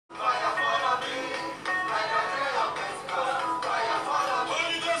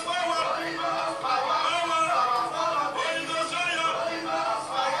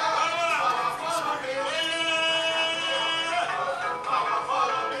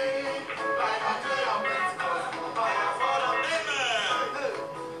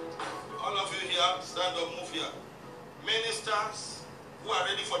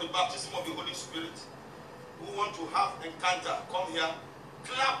of the Holy Spirit who want to have encounter, come here.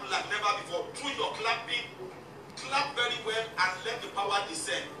 Clap like never before. Through your clapping, clap very well and let the power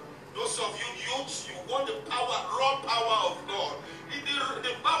descend. Those of you youths, you want the power, raw power of God.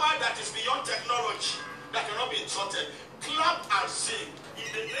 The power that is beyond technology, that cannot be insulted. Clap and sing. In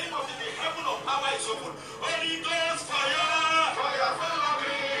the name of the heaven of power is open. Holy Ghost fire! Fire, follow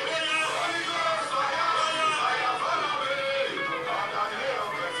me! Fire! Holy Ghost fire! Fire! Fire, follow me! God, the day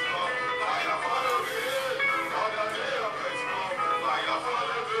of Pentecost. Fire, follow me! God, the day of Pentecost. Fire,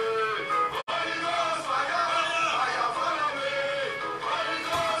 follow me! Holy Ghost fire! Fire, follow me! Holy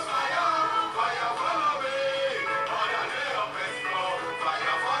Ghost fire! Fire, follow me! God, the day of Pentecost.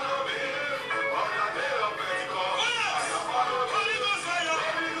 Fire, follow me! God, the day of Pentecost. Fire, follow me! Holy Ghost fire!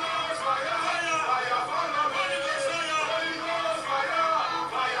 Holy Ghost fire!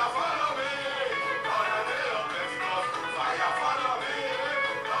 Fire, follow me! Holy Ghost fire! Holy Ghost fire! Fire, follow me!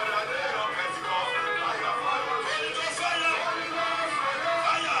 God, the day of Pentecost. Fire, follow me! God, the day of Pentecost. Fire, follow me!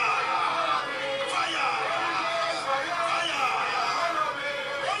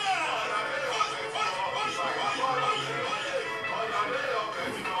 Holy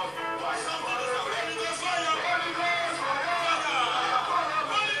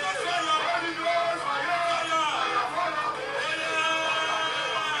Ghost fire! Holy Ghost fire!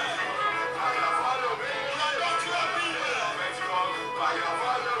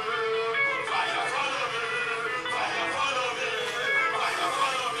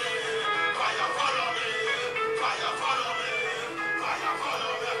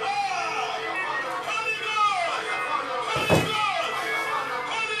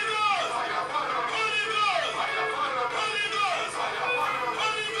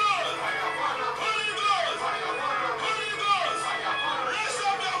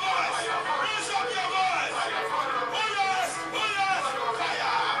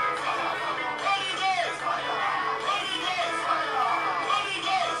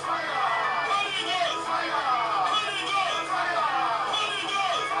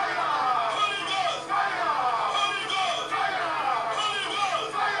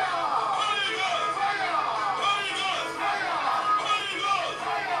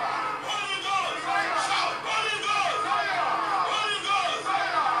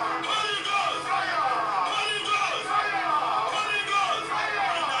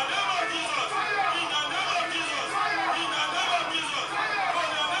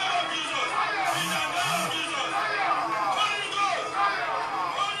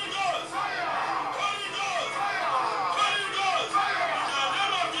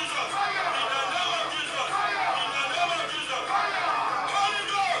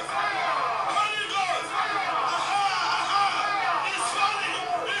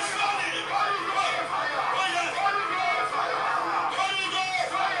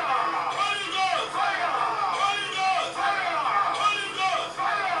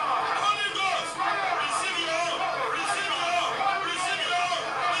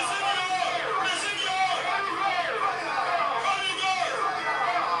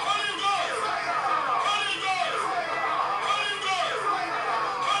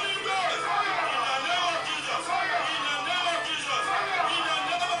 Fire!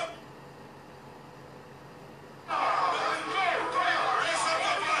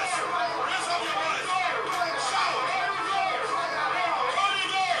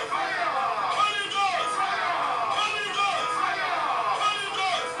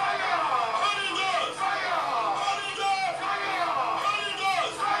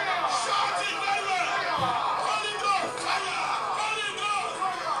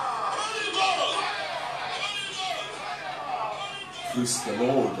 Praise the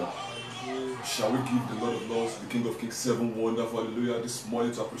Lord. Shall we give the Lord of Lords, the King of Kings, 7 wonderful hallelujah this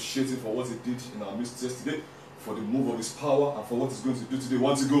morning to appreciate him for what he did in our midst yesterday, for the move of his power, and for what he's going to do today.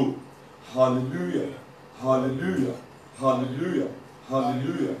 Once ago, hallelujah, hallelujah, hallelujah,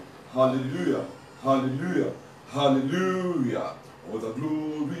 hallelujah, hallelujah, hallelujah, hallelujah. All the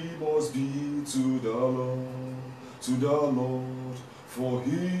glory must be to the Lord, for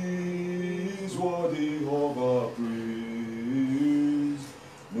he is worthy of our praise.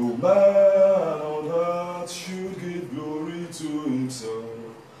 No man on earth should give glory to himself.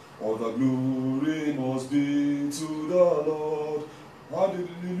 All the glory must be to the Lord.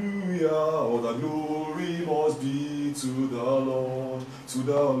 Hallelujah. All the glory must be to the Lord,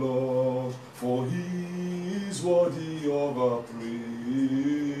 for he is worthy of our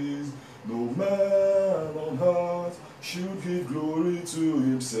praise. No man on earth should give glory to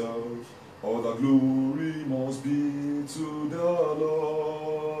himself. All the glory must be to the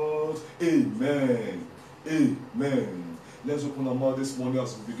Lord. Amen. Amen. Let's open our mouth this morning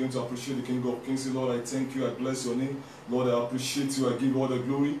as we begin to appreciate the King of Kings. Lord, I thank you. I bless your name. Lord, I appreciate you. I give you all the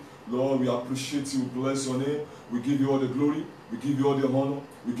glory. Lord, we appreciate you. Bless your name. We give you all the glory. We give you all the honor.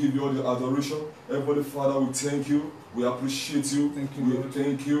 We give you all the adoration. Heavenly Father, we thank you. We appreciate you. We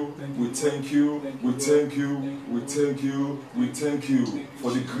thank you. We thank you. We thank you. We thank you. We thank you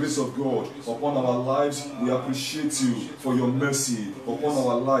for the grace of God upon our lives. We appreciate you for your mercy upon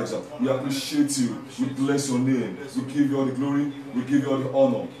our lives. We appreciate you. We bless your name. We give you all the glory. We give you all the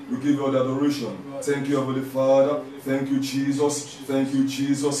honor. We give you all the adoration. Thank you, Heavenly Father. Thank you, Jesus. Thank you,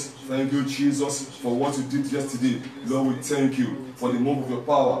 Jesus. Thank you, Jesus, for what you did yesterday. Lord, we thank you for the move of your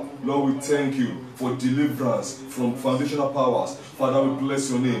power. Lord, we thank you for deliverance from foundational powers. Father, we bless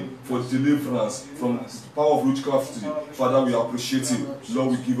your name for deliverance from the power of witchcraft. Father, we appreciate you.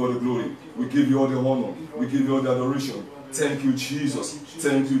 Lord, we give you all the glory. We give you all the honor. We give you all the adoration. Thank you, Jesus.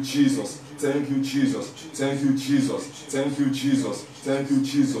 Thank you, Jesus. Thank you, Jesus. Thank you, Jesus. Thank you, Jesus. Thank you,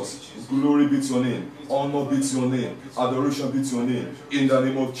 Jesus. Glory be to your name. Honor be to your name. Adoration be to your name. In the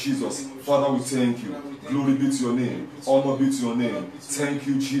name of Jesus. Father, we thank you. Glory be to your name. Honor be to your name. Thank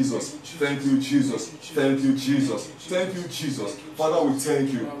you, Jesus. Thank you, Jesus. Thank you, Jesus. Thank you, Jesus. Father, we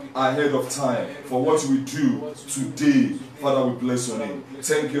thank you ahead of time for what we do today. Father, we bless your name.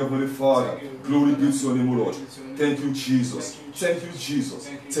 Thank you, Heavenly Father. Glory be to your name, O Lord. Thank you, Jesus. Thank you, Jesus.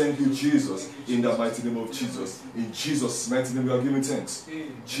 Thank you, Jesus. In the mighty name of Jesus. In Jesus' mighty name we are giving thanks.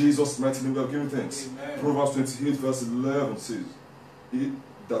 In Jesus' mighty name we are giving thanks. Proverbs 28 verse 11 says, "He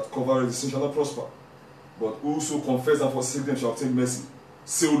that covereth the sin shall not prosper, but whoso confess and forsake them shall obtain mercy."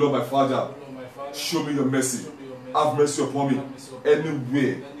 Say, O Lord my Father, show me your mercy. Have mercy upon me.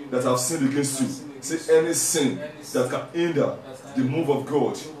 Anywhere that I've sinned against you. Say, any sin that can hinder the move of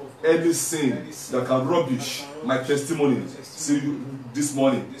God, any sin that can rubbish my testimony. Say this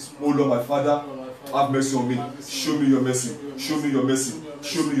morning, oh Lord my Father, have mercy on me. Show me your mercy. Show me your mercy.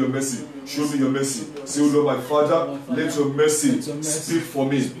 Show me your mercy. Show me your mercy. Say, oh Lord my Father, let your mercy speak for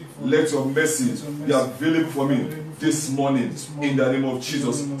me. Let your mercy be available for me this morning in the name of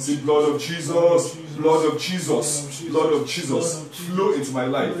Jesus. Say, blood of Jesus, blood of Jesus, blood of Jesus, flow into my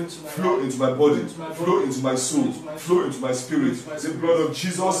life, flow into my body, flow into my soul, flow into my spirit. Say, blood of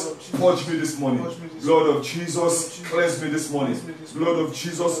Jesus, purge me this morning. Blood of Jesus, cleanse me this morning. Blood of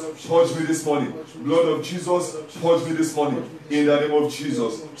Jesus, purge me this morning. Blood of Jesus, purge me this morning in the name of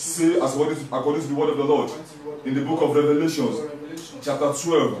Jesus. Say, according to the word of the Lord in the book of Revelation, chapter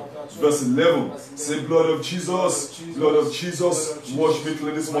 12, verse 11. Say, blood of Jesus, wash me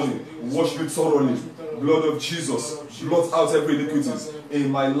clean this morning. Wash me thoroughly. Blood of Jesus, blot out every iniquities in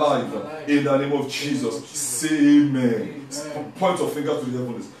my life. In the name of Jesus. Say amen. Point your finger to the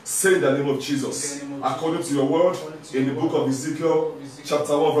heavens. Say in the name of Jesus. According to your word, in the book of Ezekiel,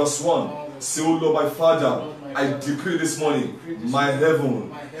 chapter 1, verse 1. Say, O Lord my Father, I decree this morning, my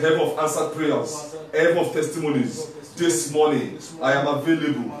heaven of answered prayers, heaven of testimonies, this morning I am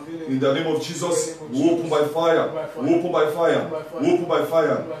available. In the name of Jesus, we open by fire, we open by fire, we open by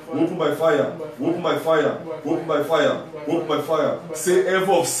fire, we open by fire, we open by fire, we open by fire, we open by fire. Say heaven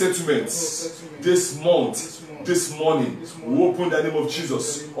of settlements this month, this morning, we open the name of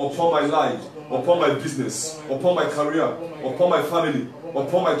Jesus upon my life, upon my business, upon my career, upon my family,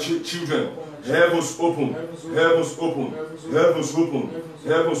 upon my children. Heavens open, heavens open, heavens open,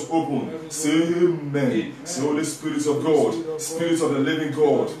 heavens open. Say amen. Say, Holy Spirit of God, Spirit of the living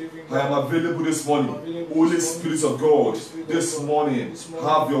God, I am available this morning. Holy Spirit of God, this morning,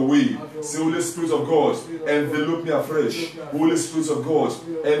 have your way. Say, Holy Spirit of God, envelop me afresh. Holy Spirit of God,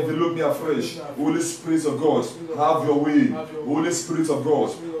 envelop me afresh. Holy Spirit of God, have your way. Holy Spirit of God,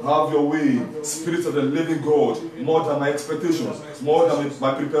 have your way. Spirit of the living God, more than my expectations, more than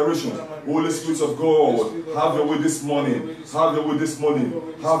my preparation. Holy Spirit of God, have your way this morning. Have your way this morning.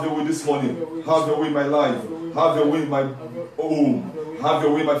 Have your way this morning. Have your way in my life. Have your way in my home. Have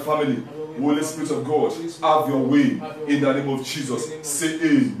your way in my family. Holy Spirit of God, have your way in the name of Jesus. Say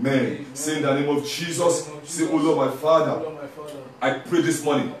amen. Say in the name of Jesus. Say, oh Lord my Father, I pray this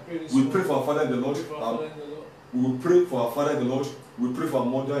morning. We pray for our Father in the Lord. We will pray for our Father in the Lord. We pray for our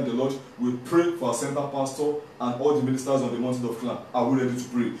mother in the Lord. We pray for our center pastor and all the ministers on the mountain of Clan. Are we ready to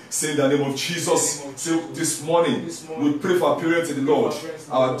pray? Say in the name of Jesus. Say this morning, we pray for our parents in the Lord,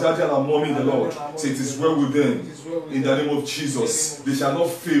 our daddy and our mommy in the Lord. Say it is well with them. In the name of Jesus. They shall not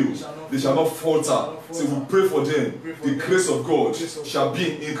fail. They shall not falter. Say we pray for them. The grace of God shall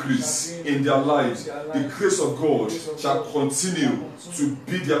be an increase in their lives. The grace of God shall continue to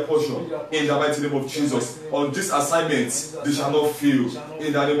be their portion. In the mighty name of Jesus. On this assignment, they shall not fail. fail.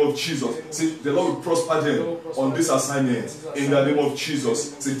 In the name of Jesus. Say, the Lord will prosper them on this assignment. In the name of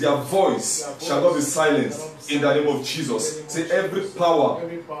Jesus. Say, their voice shall not be silenced. In the name of Jesus. Say, every power,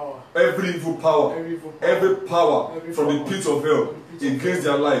 every evil power, every power from the pit of hell against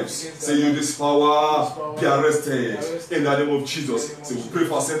their lives. Say, you this power, be arrested. In the name of Jesus. Say, we pray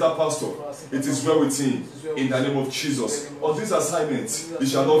for our center pastor. It is well with him. In the name of Jesus. On this assignment, he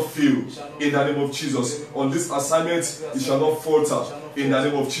shall not fail. In the name of Jesus. On this assignment, he shall not falter. In the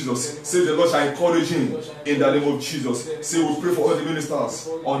name of Jesus. Say, the Lord shall encourage him. In the name of Jesus. Say, we pray for all the ministers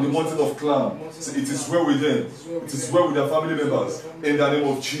on the mountain of Clam. Say, it is well with them. It is well with their family members. In the name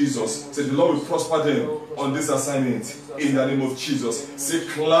of Jesus. Say, the Lord will prosper them on this assignment. In the name of Jesus. Say,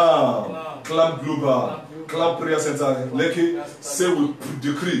 Clam Global, Clam Prayer Center, Lekki. Say, we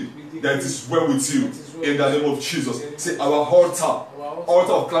decree that it is well with you. In the name of Jesus. Say, our altar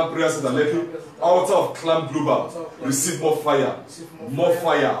of Clam Prayer Center, Lekki, altar of Clam Global, receive more fire,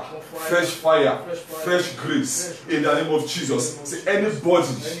 fresh grace. In the name of Jesus. Say, anyone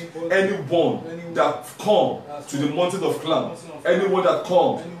that come to the mountain of Clam, anyone that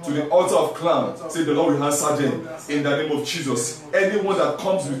come to the altar of Clam, say, the Lord will answer them. In the name of Jesus. Anyone that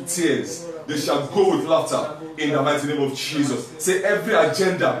comes with tears, they shall go with laughter. In the mighty name of Jesus. Say, every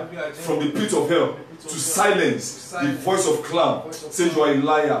agenda from the pit of hell to silence the voice of Clam, say, you are a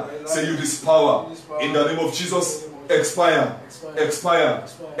liar. Say, you this power. In the name of Jesus. Expire.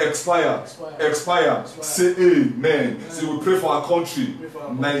 Say amen. Say, we pray for our country,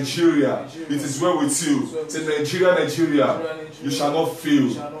 Nigeria. It is well with you. Say, Nigeria, you shall not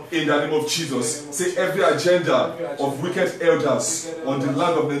fail. In the name of Jesus. Say, every agenda of wicked elders on the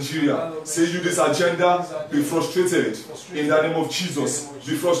land of Nigeria, say, you this agenda, be frustrated. In the name of Jesus.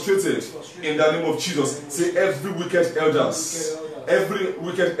 Be frustrated. In the name of Jesus. Say, every wicked elders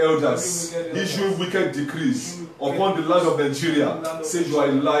issuing wicked decrees upon the land of Nigeria, say, you are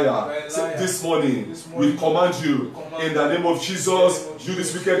a liar. Say, this morning we command you, in the name of Jesus, you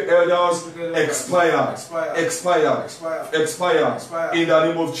these wicked elders, expire. In the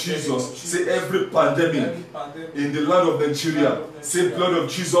name of Jesus. Say, every pandemic in the land of Nigeria, say, blood of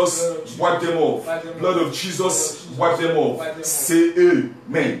Jesus, wipe them off. Blood of Jesus, wipe them off. Say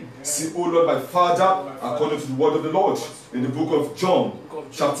amen. Say, oh Lord, my Father, according to the word of the Lord, in the book of John,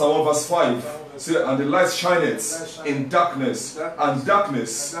 chapter 1, verse 5, say, and the light shineth in darkness, and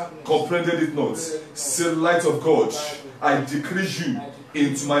darkness comprehended it not. Say, light of God, I decree you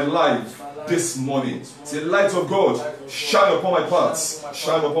into my life this morning. Say, light of God, shine upon my path.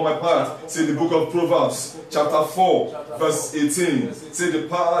 Shine upon my path. Say, the book of Proverbs, chapter 4, verse 18. Say, the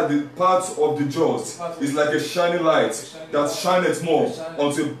path of the just is like a shining light that shineth more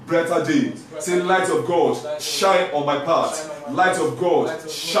unto a brighter day. Say, light of God, shine on my path. Light of God,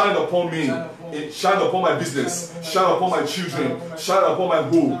 shine upon me. Shine upon my business. Shine upon my children. Shine upon my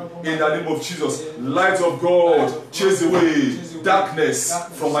home. In the name of Jesus. Light of God, chase away darkness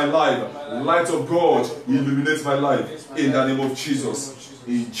from my life. Light of God, illuminate my life. In the name of Jesus.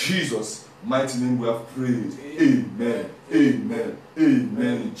 In Jesus' mighty name we have prayed. Amen. Amen.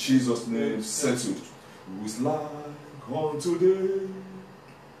 Amen. In Jesus' name, settled. Who is like unto thee?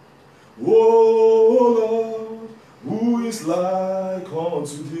 Oh Lord, who is like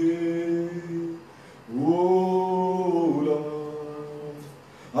unto thee? Oh Lord,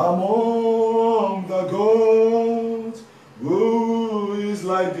 among the gods, who is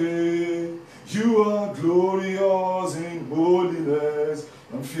like thee? You are glorious in holiness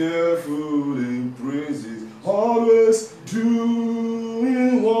and fearful in praises, always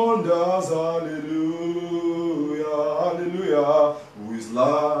doing wonders. Hallelujah, hallelujah. Who is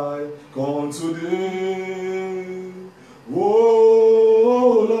like unto thee?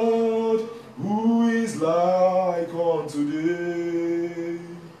 Oh Lord, who is like unto thee?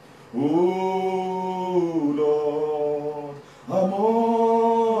 Oh Lord,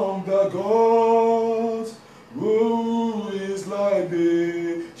 among the gods, who is like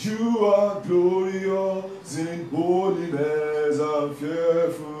thee? You are glorious in holiness and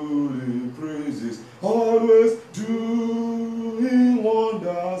fearful in praises, always doing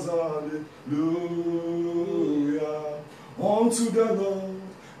wonders. Hallelujah. Unto the Lord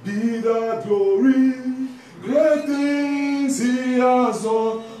be the glory, great things he has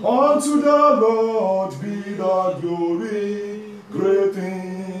done. Unto the Lord be the glory, great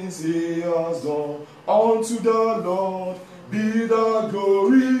things he has done. Unto the Lord be the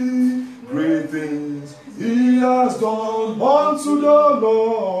glory, great things he has done. Unto the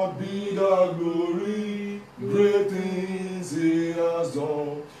Lord be the glory, great things he has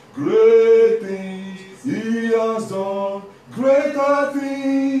done. Great things he has done, greater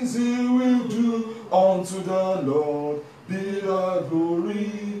things he will do. Unto the Lord be the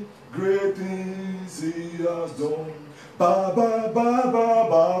has done. Baba, Baba,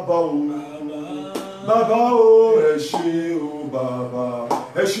 Baba, oh. Baba, oh, ẹ ṣé o, Baba.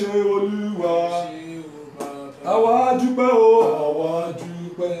 Ẹ ṣé Olúwa. Àwa dúpẹ́ o, àwa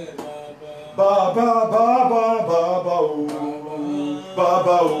dúpẹ́. Baba, Baba, Baba, oh.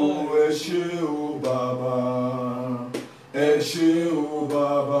 Baba, oh, ẹ ṣé o, Baba. Ẹ ṣé o,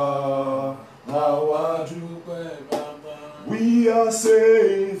 Baba. Àwa dúpẹ́, Baba. We are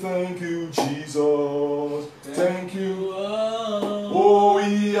saying thank you, Jesus. Thank you. Oh,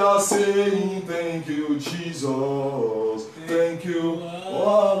 we are saying thank you, Jesus. Thank you,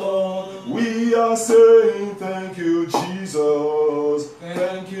 oh Lord. We are saying thank you, Jesus.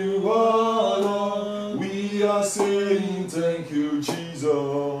 Thank you, oh Lord. We are saying thank you,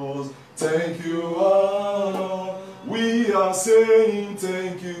 Jesus. Thank you, oh Lord. We are saying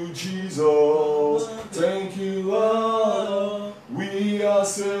thank you, Jesus. Thank you, oh Lord. We are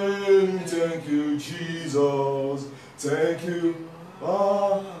saying thank you, Jesus. Thank you,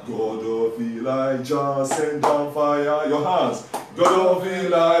 oh God of Elijah, send down fire. Your hands. God of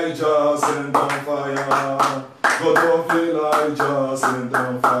Elijah, send down fire. God of Elijah, send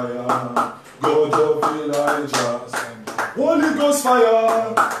down fire. God of Elijah, send down. Holy Ghost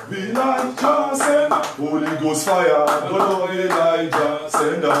fire, Elijah, send. Holy Ghost fire, God of Elijah,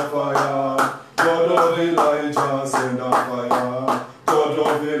 send down fire. God of Elijah, send down fire. God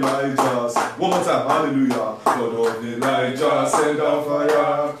of Elijah, one more time, hallelujah. God of Elijah, send down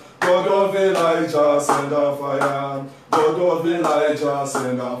fire. God of Elijah, send down fire. God of Elijah,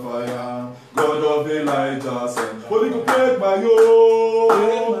 send down fire. God of Elijah, send. Holy Ghost break my yoke.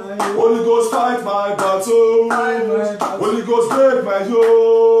 Holy Ghost fight my battle. Holy Ghost break my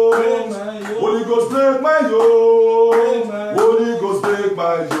yoke. Holy Ghost break my yoke. Holy Ghost break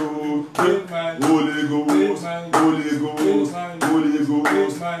my yoke. Holy Ghost, Holy Ghost, Holy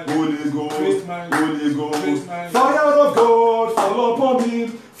Ghost, Holy Ghost, Holy Ghost. Fire of God fall upon me.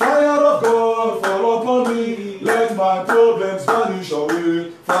 Fire of God fall upon me. Let my problems vanish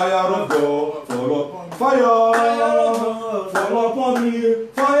away. Fire of God fall upon me. Fire fall upon me.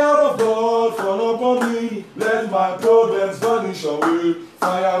 Fire of God fall upon me. Let my problems vanish away.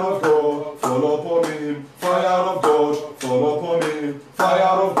 Fire of God fall upon me. Fire of God fall upon me. Fire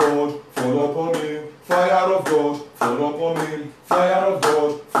of God fall upon me. Fire of God fall upon me. Fire of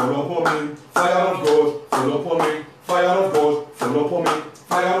God fall upon me. Fire of God fall upon me. Fire of God fall upon me.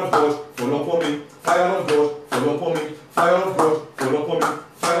 Fire of God fall upon me. Fire of God fall upon me. Fire of God fall upon me.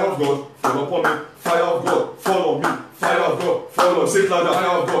 Fire of God fall upon me. Fire of God fall on me. Fire of God fall on. Say it louder.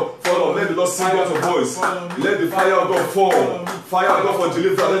 Fire of God fall on. Let the Lord sing out your voice. Let the fire of God fall. Fire of God for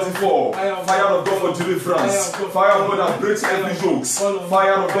deliverance. Let it fall. Fire of God for deliverance. Fire of God that breaks every yoke.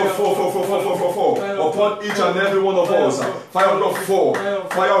 Fire of God fall upon each and every one of us. Fire of God fall.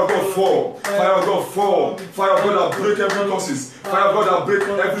 Fire of God fall. Fire of God fall. Fire of God that break every curses. Fire of God that break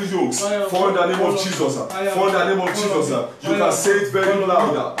every yoke. Fall in the name of Jesus. Fall in the name of Jesus. You can say it very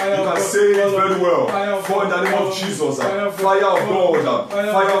loud. You can say it very well. Fall in the name of Jesus. Fire of God.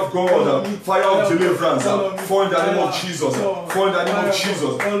 Fire of God. Fire of deliverance. Fall in the name of Jesus. Fall in the name of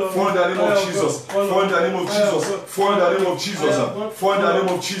Jesus. Fall in the name of Jesus. Fall in the name of Jesus. Fall in the name of Jesus. Fall in the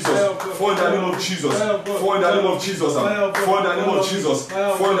name of Jesus. Fall in the name of Jesus. Fall in the name of Jesus. Fall in the name of Jesus.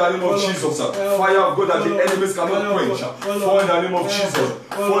 Fall in the name of Jesus. Fire of God that the enemies cannot quench. Fall in the name of Jesus.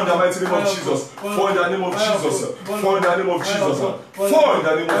 Fall in the mighty name of Jesus. Fall in the name of Jesus. Fall in the name of Jesus. Fall in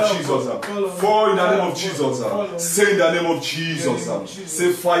the name of Jesus. Fall in the name of Jesus. Say in the name of Jesus.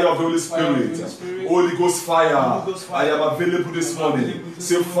 Say fire of the Holy Spirit. Holy Ghost fire. I am available this morning.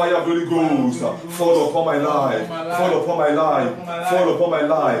 Say fire of the Holy Ghost. Fall upon my life. Fall upon my life. Fall upon my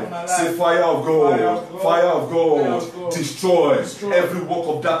life. Say fire of God. Fire of God. Destroy every work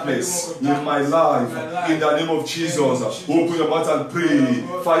of darkness in my life. In the name of Jesus. Open your mouth and pray.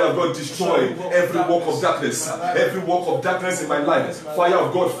 Fire of God destroy every work of darkness. Every work of darkness in my life. Fire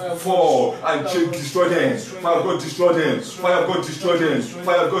of God fall and destroy them. Fire of God destroy them. Fire of God destroy them.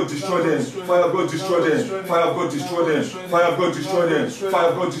 Fire of God destroy them. Fire of God destroy them. Fire of God destroy them. Fire of God destroy them. Fire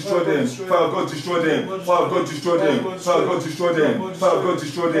of God destroy them. Fire of God destroy them. Fire of God destroy them. Fire of God destroy them. Fire of God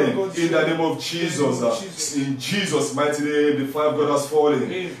destroy them. In the name of Jesus. In Jesus' mighty name, the fire of God has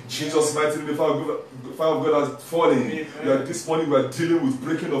fallen. Jesus' mighty name, the fire of God has fallen. This morning we are dealing with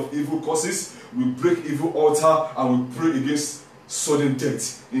breaking of evil causes. We break evil altar and we pray against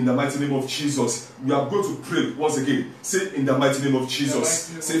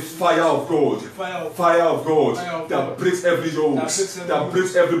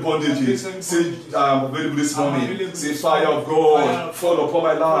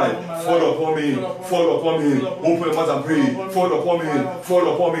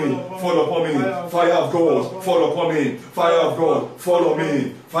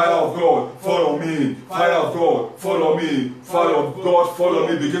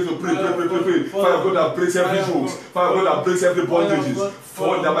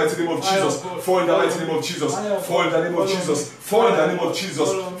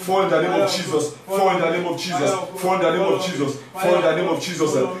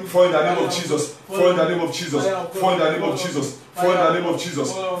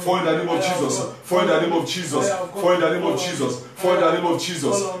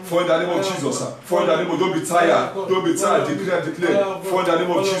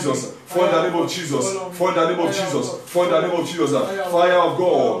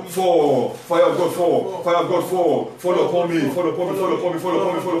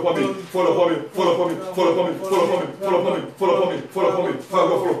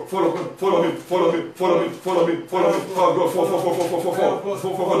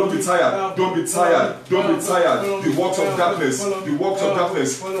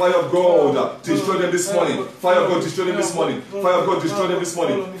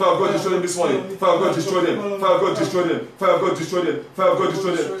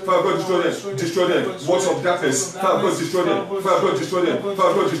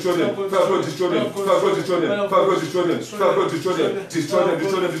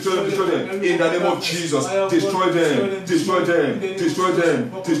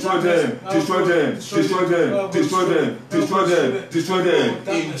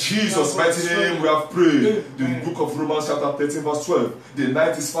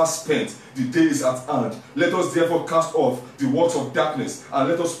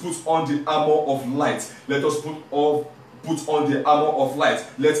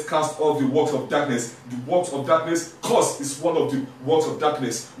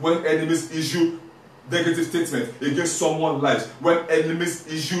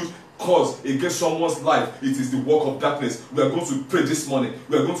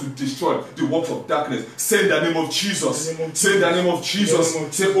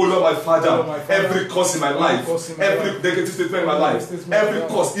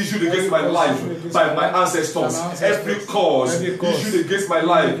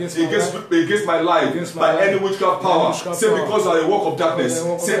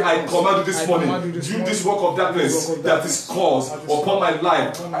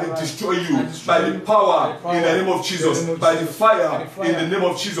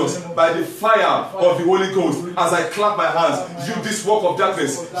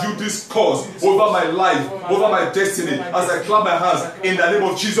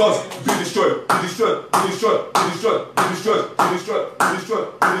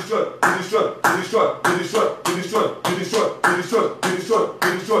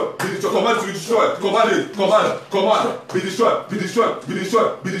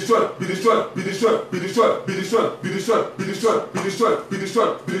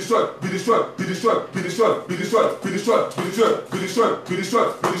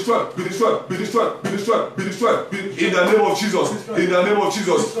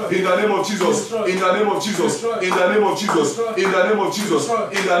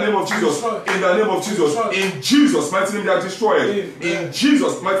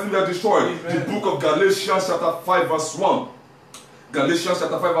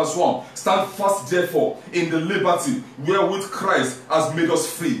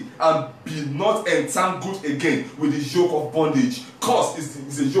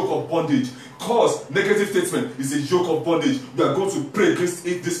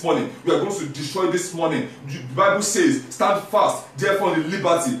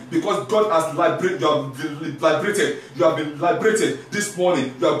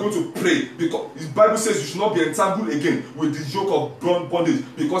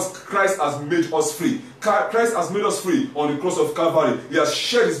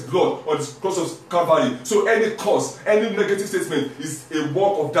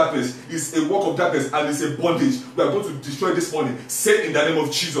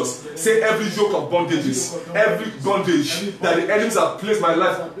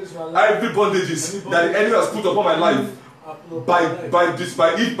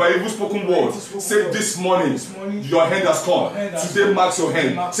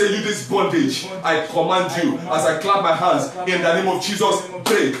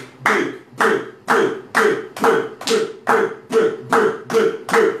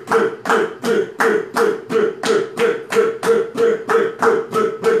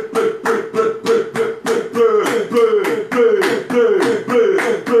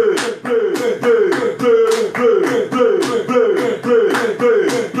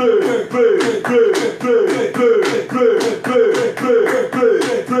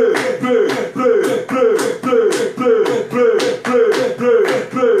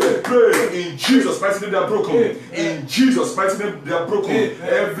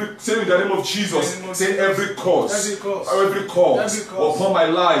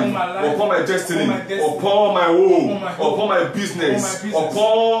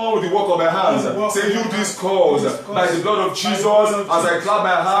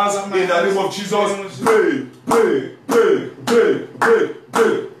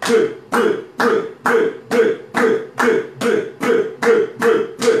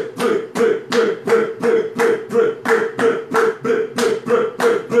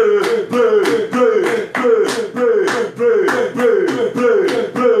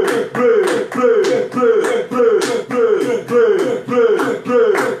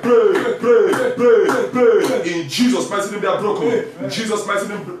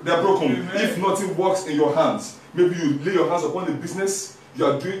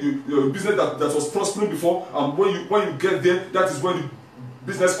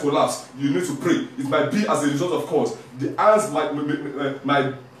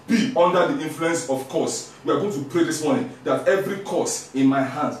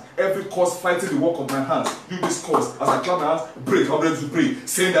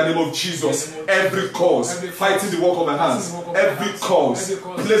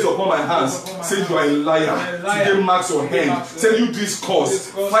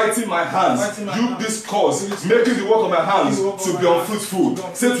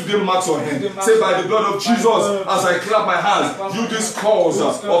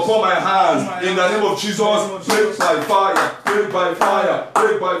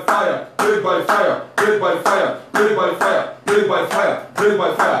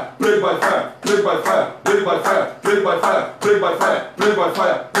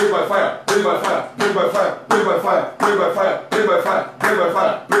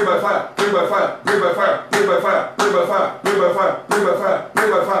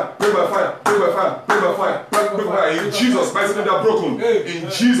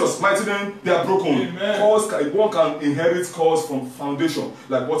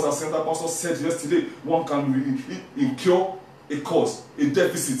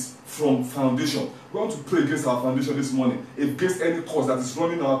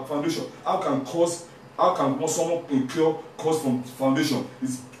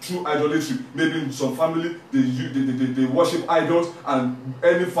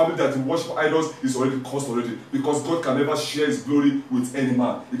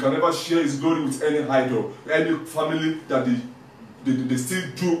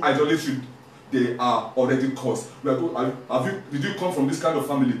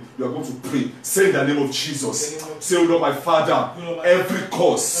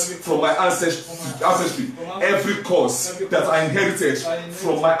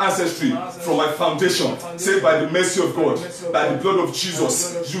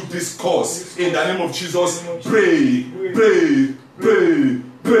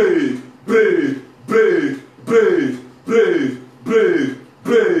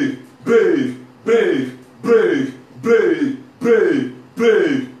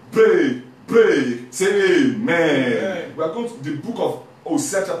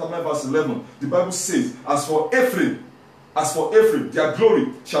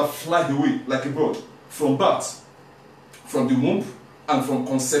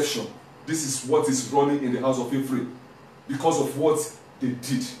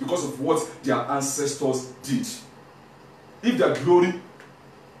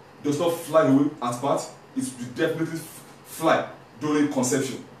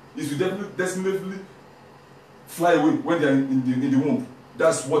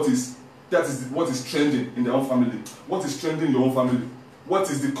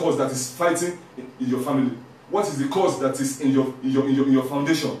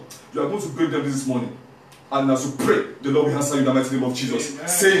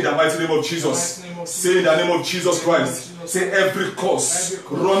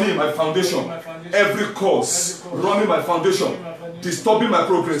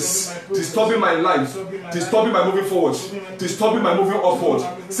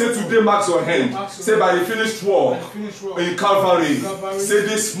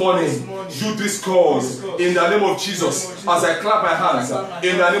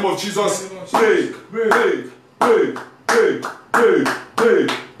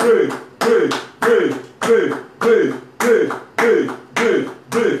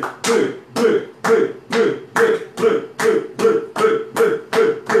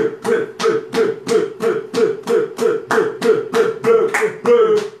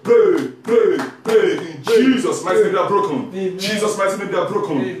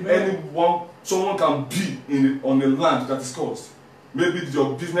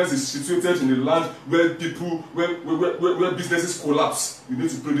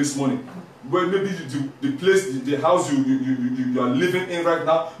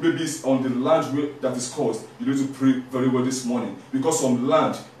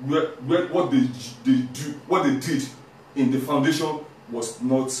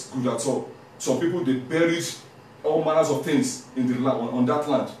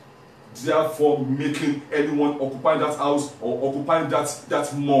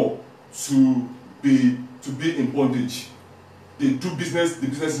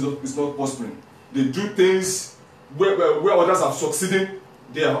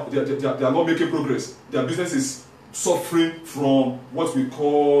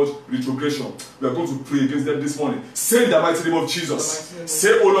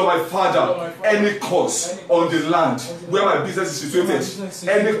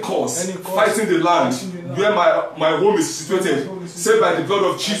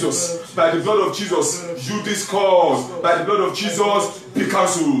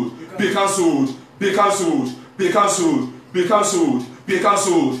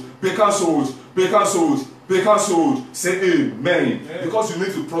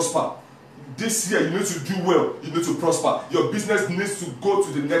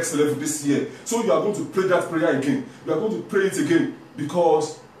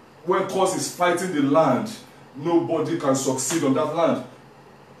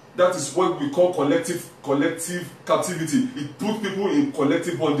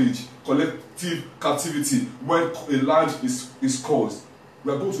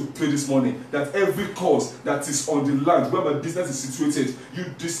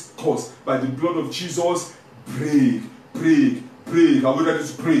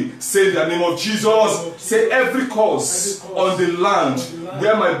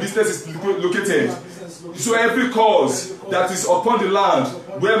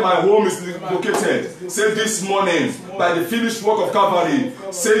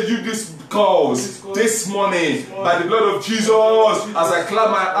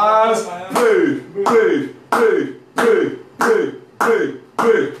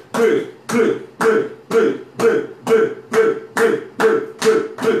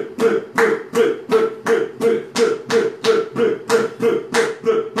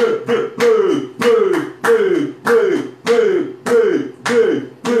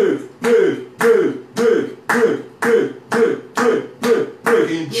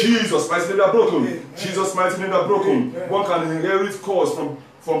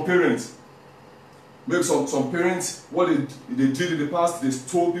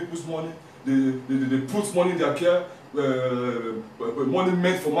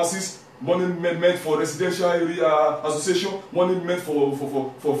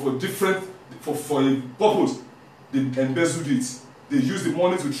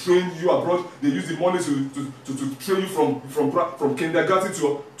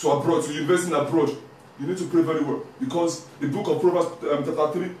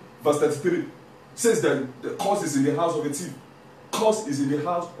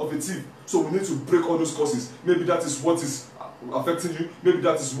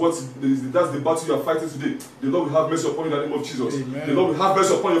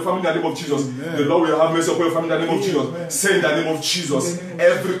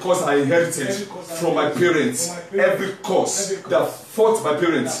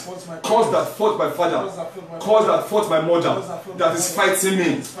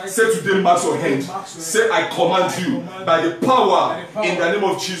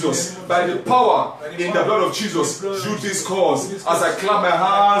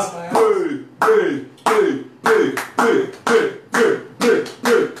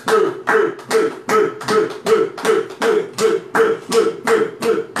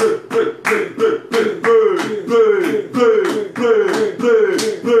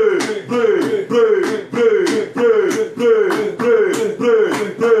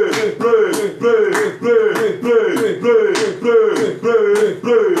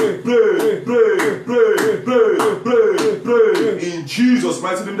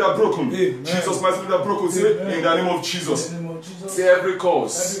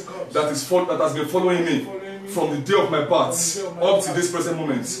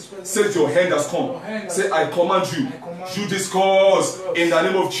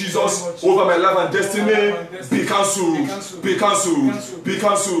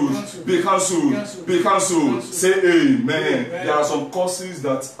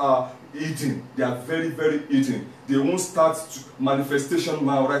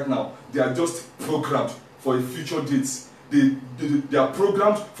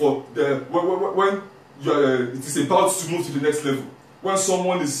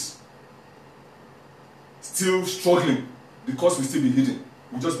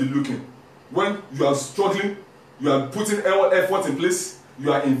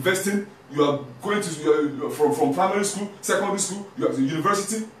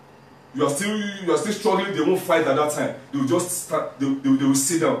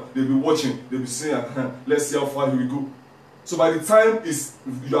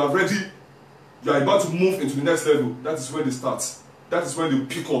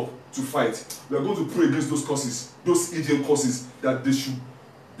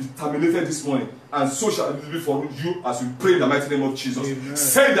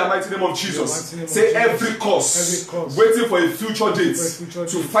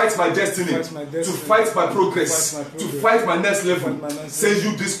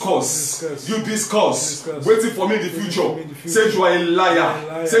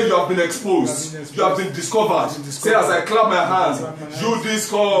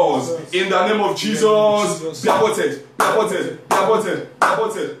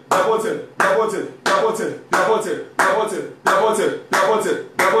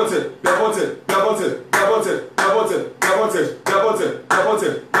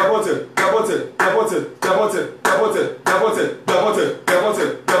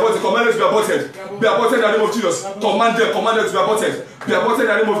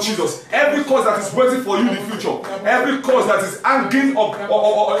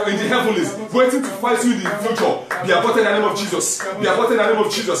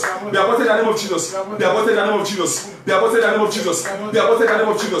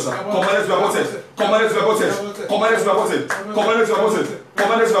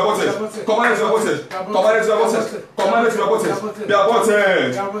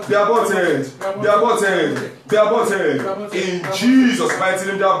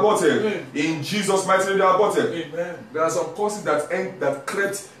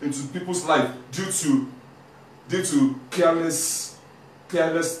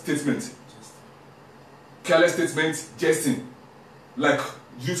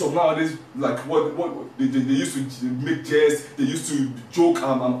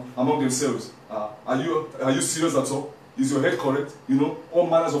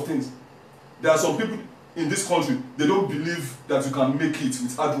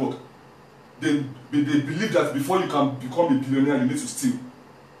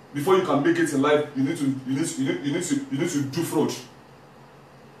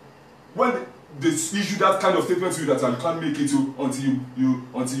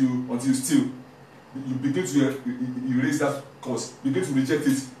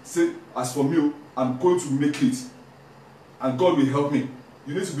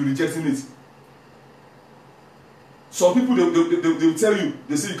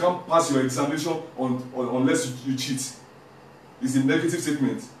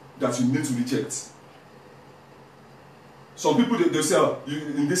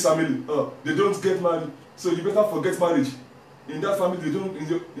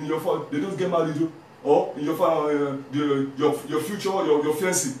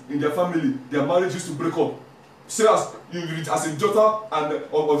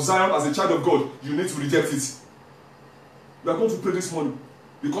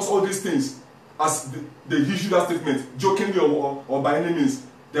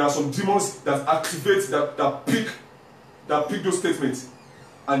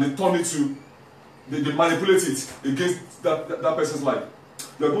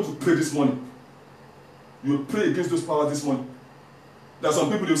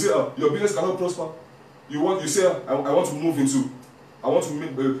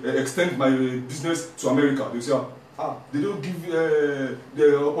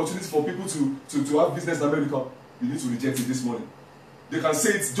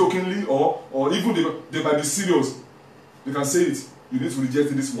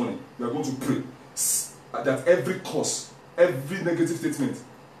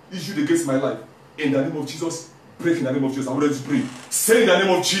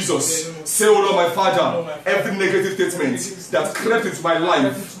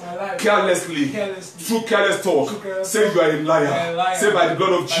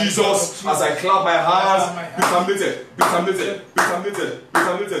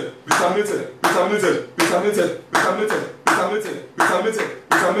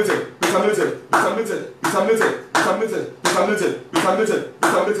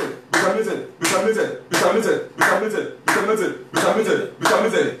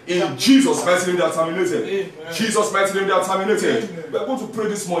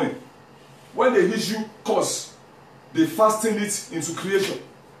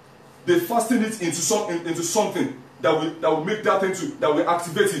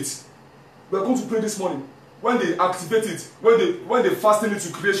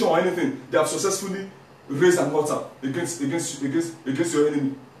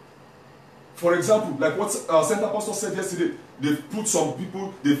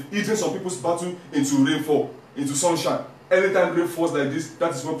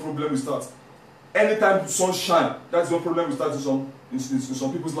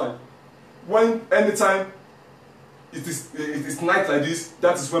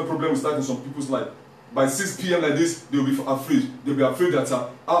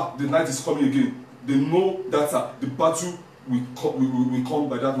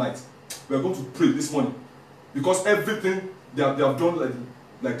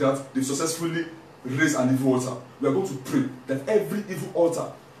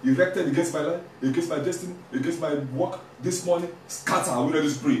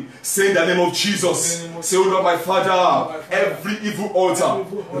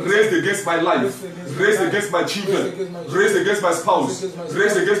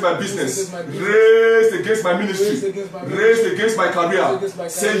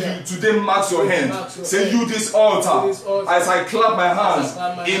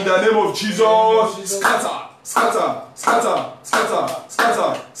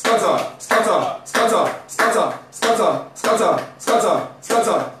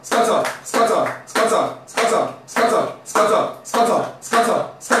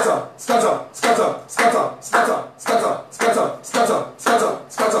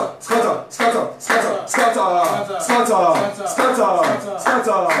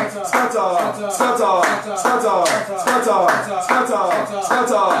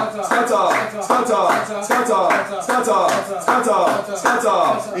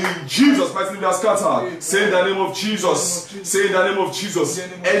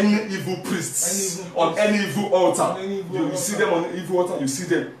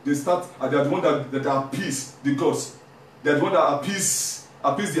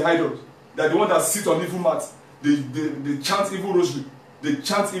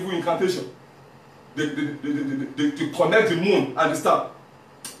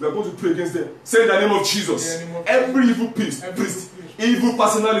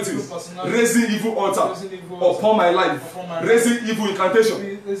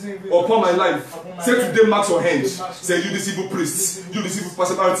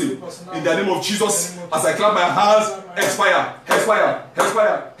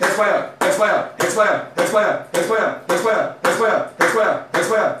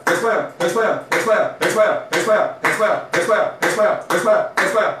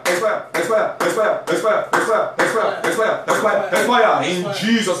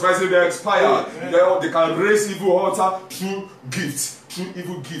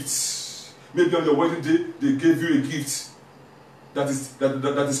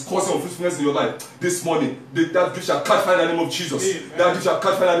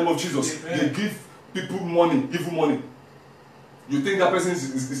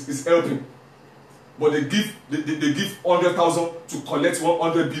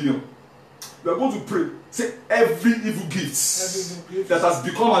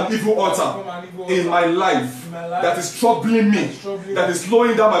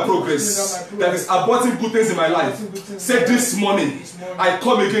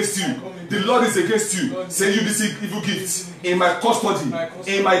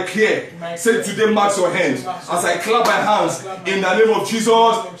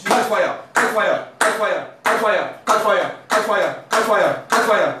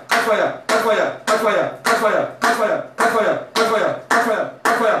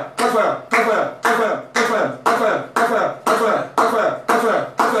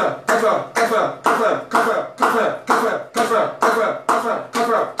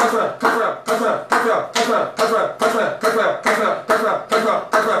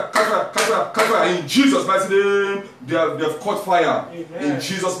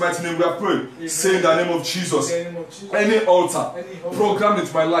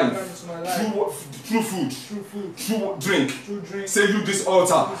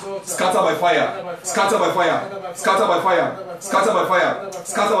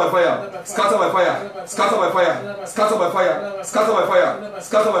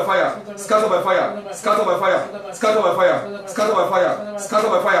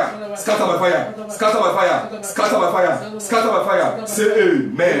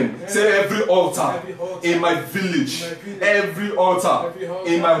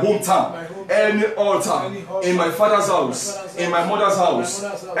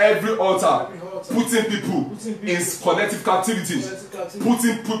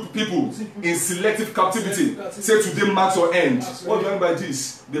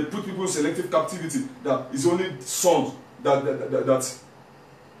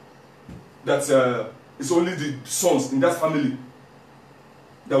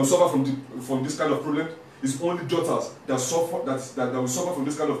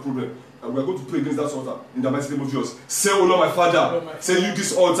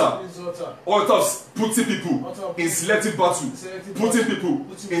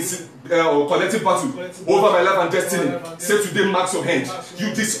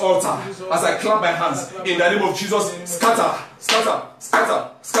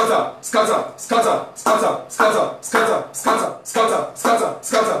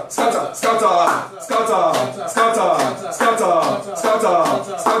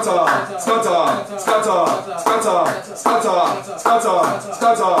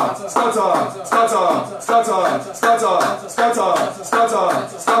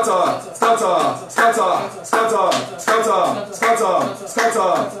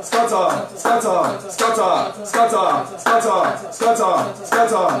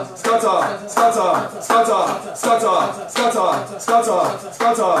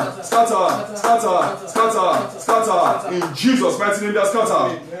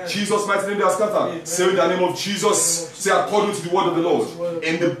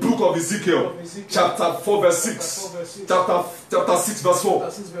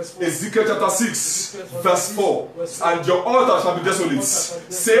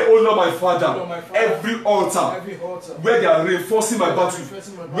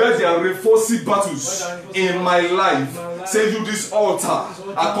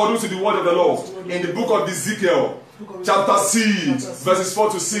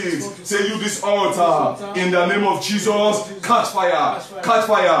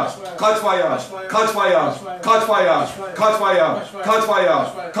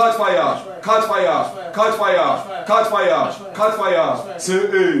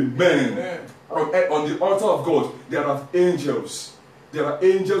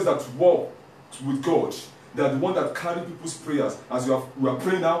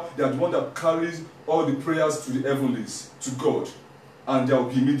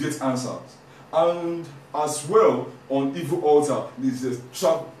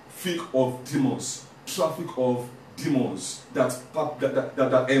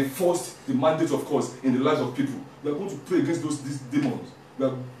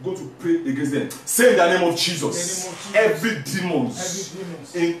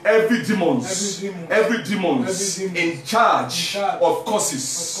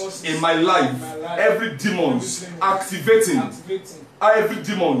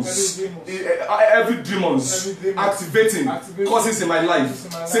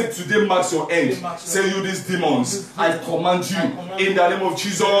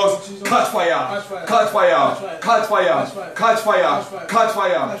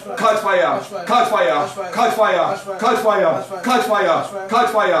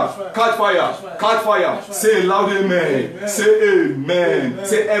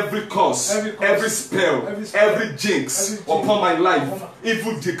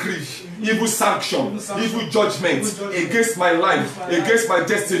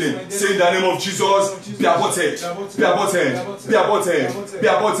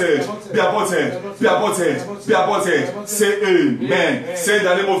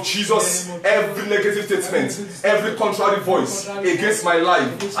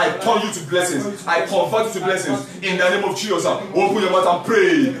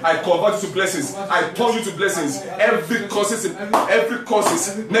every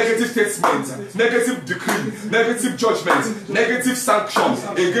causes, negative statement, negative decree, negative judgment, negative sanctions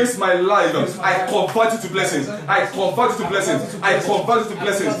against my life, I convert it to blessings. I convert it to blessings. I convert it to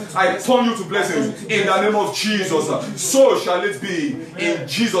blessings. I turn you to blessings in the name of Jesus. So shall it be. In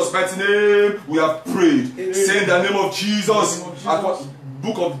Jesus' mighty name, we have prayed. Say in the name of Jesus.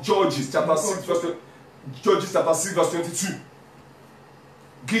 Book of Judges, chapter 6, verse 22.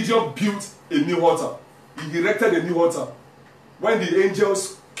 Gideon built a new altar. He erected a new altar. When the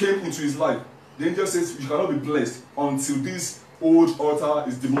angels came into his life, the angel says, you cannot be blessed until this old altar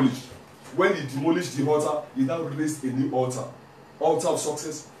is demolished. When he demolished the altar, he now raised a new altar. Altar of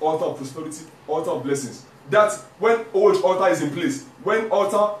success, altar of prosperity, altar of blessings. That when old altar is in place, when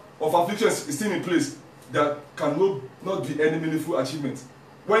altar of afflictions is still in place, there can not be any meaningful achievement.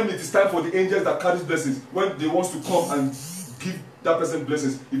 When it is time for the angels that carry blessings, when they want to come and give that person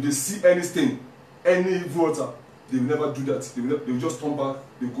blessings, if they see anything, any evil altar, they will never do that. They will just turn back,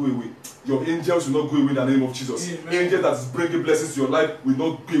 they will go away. Your angels will not go away in the name of Jesus. Amen. Angels that is bringing blessings to your life will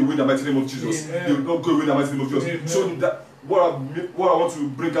not go away in the mighty name of Jesus. Amen. They will not go away in the mighty name of Jesus. Amen. So that what I want to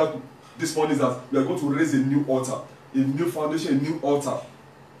bring out this morning is that we are going to raise a new altar, a new foundation, a new altar.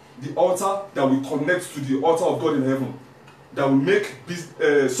 The altar that will connect to the altar of God in heaven, that will make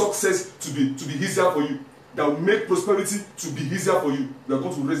success to be easier for you, that will make prosperity to be easier for you. We are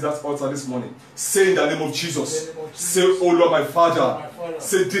going to raise that altar this morning. Say in the name of Jesus. Say, oh Lord, my Father.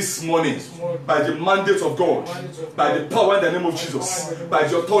 Say this morning, by the mandate of God, by the power in the name of Jesus, by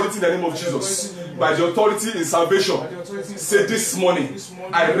the authority in the name of Jesus, by the authority in salvation. Say this morning,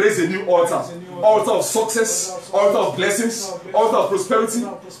 I raise a new altar. Altar of success, altar of blessings, altar of prosperity,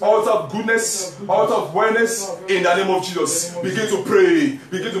 altar of goodness, altar of wellness, in the name of Jesus. Begin to pray.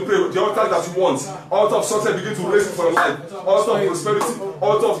 Begin to pray. The altar that you want. Altar of success, begin to raise it for your life. Altar of prosperity,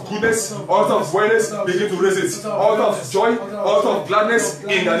 altar of goodness, altar of wellness, begin to raise it. Altar of joy, altar of gladness,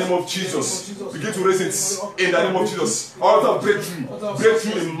 in the name of Jesus. Begin to raise it in the name of Jesus. Altar of breakthrough.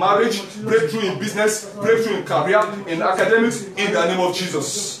 Breakthrough in marriage, breakthrough in business, breakthrough in career, in academics, in the name of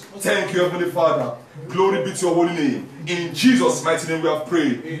Jesus. Thank you, Heavenly Father. Glory be to your holy name. In Jesus' mighty name we have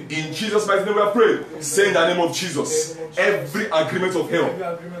prayed. In Jesus' mighty name we have prayed. Say in the name of Jesus, every agreement of hell,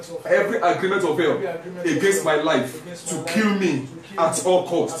 against my life to kill me at all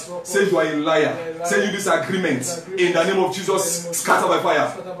costs. Say you are a liar. Say you this agreement. In the name of Jesus, scatter by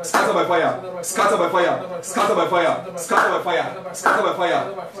fire. Scatter by fire. Scatter by fire. Scatter by fire. Scatter by fire. Scatter by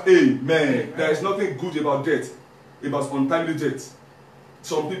fire. Amen. There is nothing good about death, about untimely death.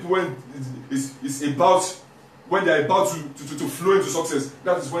 Some people, when it's about, when they are about to flow into success,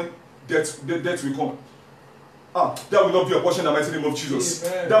 that is when death will come. That will not be a portion in the mighty name of Jesus.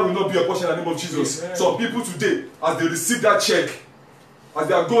 Amen. That will not be a portion in the name of Jesus. Amen. Some people today, as they receive that check, as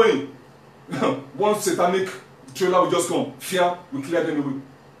they are going, one satanic trailer will just come. Fear will clear them away.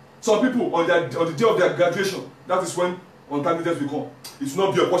 Some people, on the day of their graduation, that is when untimely death will come. It will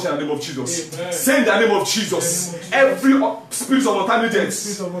not be a portion in the name of Jesus. Amen. Say in the name of Jesus, every spirit of untimely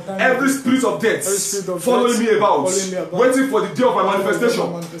death, every spirit of death following me about, waiting for the day of my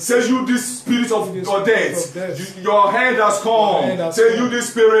manifestation. Say you this spirit of death, your hand has come. Say you this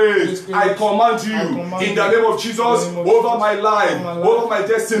spirit, I command you in the name of Jesus over my life, over my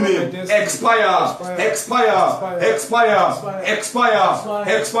destiny. Expire, expire, expire, expire,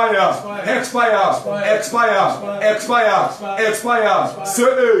 expire, expire, expire, expire, expire. Say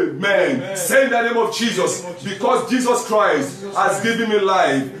amen. Say in the name of Jesus, because Jesus Christ has given me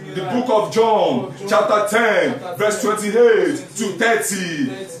life. The book of John, chapter 10, verse 28 to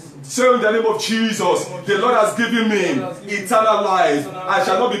 30. Say in the name of Jesus, the Lord has given me eternal life. I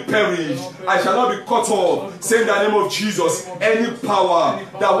shall not be perished. I shall not be cut off. Say in the name of Jesus, any power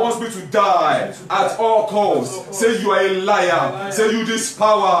that wants me to die at all costs, say you are a liar. Say you this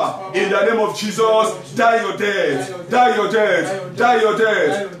power, in the name of Jesus, die your death. Die your death. Die your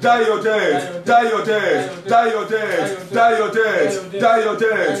death. Die your death. Die your death. Die your death. Die your death. Die your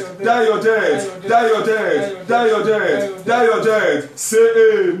death. Die your death. Die your death. Die your death. Die your death.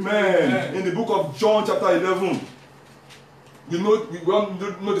 Say amen. In the book of John chapter 11, we all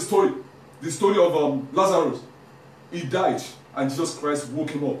know the story of Lazarus. He died and Jesus Christ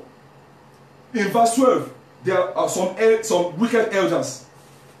woke him up. In verse 12, there are some wicked elders.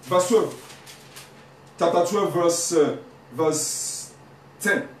 Verse 12, chapter 12, verse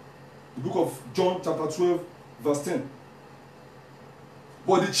 10. The book of John chapter 12, verse 10.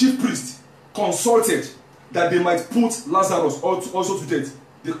 But the chief priest consulted that they might put Lazarus also to death.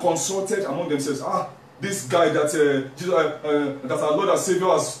 They consulted among themselves. This guy that that our Lord and Savior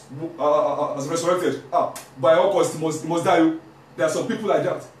has resurrected. By all costs, he must die. There are some people like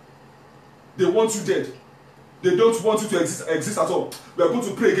that. They want you dead.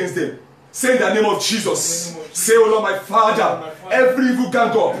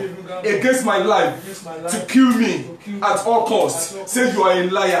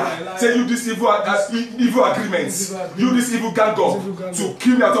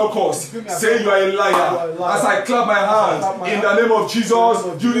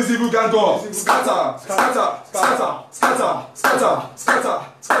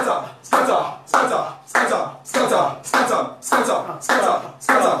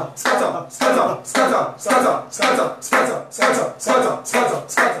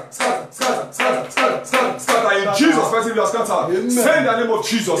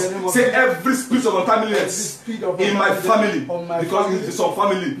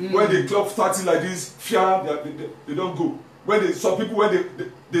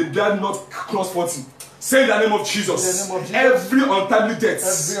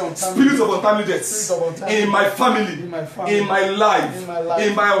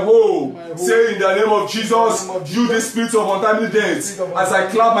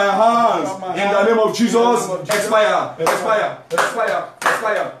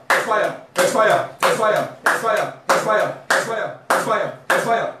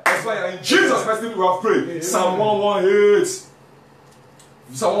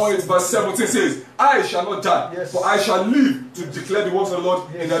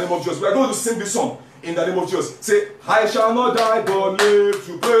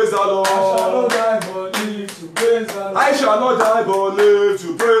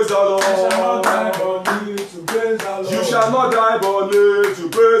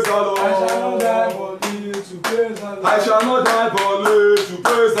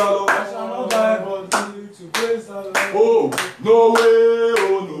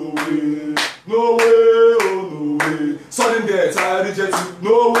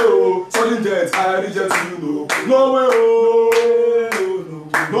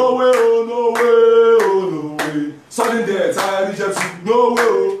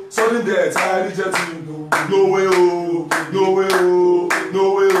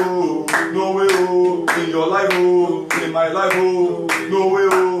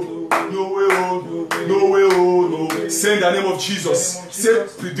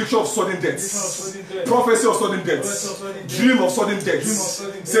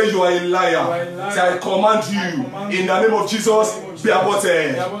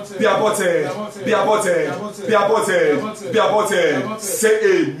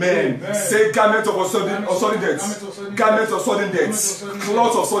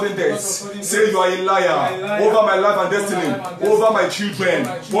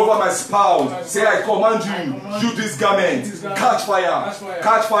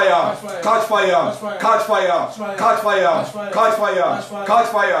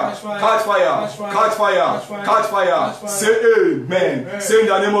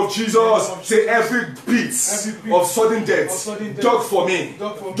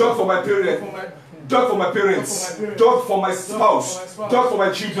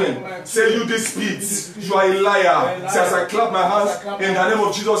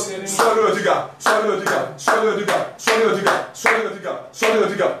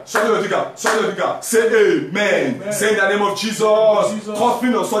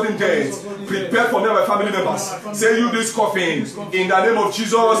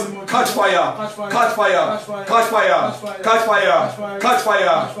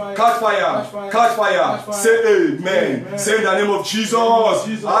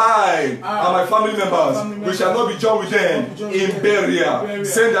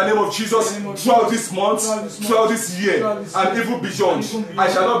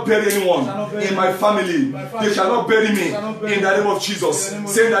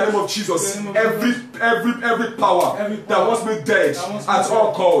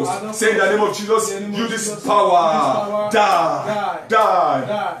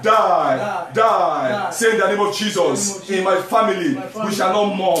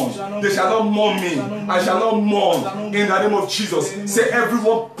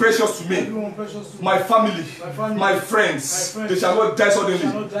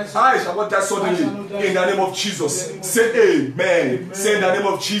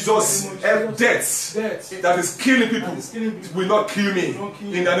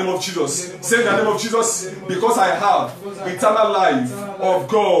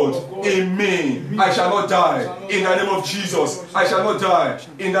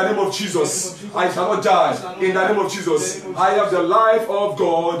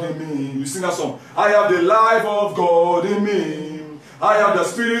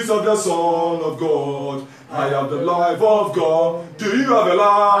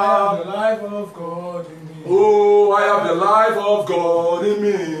 Oh, I have the life of God in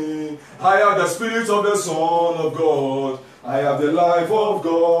me. I have the spirit of the Son of God. I have the life of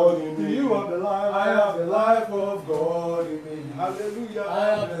God in me. You have the life, I have the life of God in me. Hallelujah. I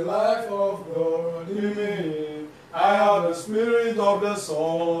have the life of God in me. I have the spirit of the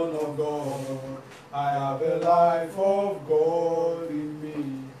Son of God. I have the life of God in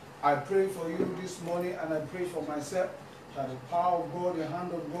me. I pray for you this morning, and I pray for myself, that the power of God, the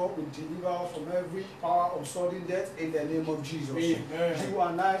hand of God will deliver us from every power of sudden death in the name of Jesus. Amen. You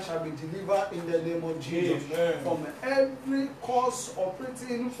and I shall be delivered in the name of Jesus. Amen. From every cause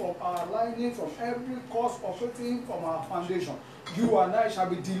operating from our lining, from every cause operating from our foundation. You and I shall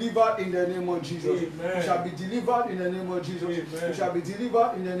be delivered in the name of Jesus. Amen. We shall be delivered in the name of Jesus. Amen. We shall be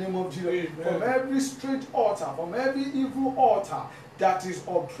delivered in the name of Jesus. Amen. From every strange altar, from every evil altar that is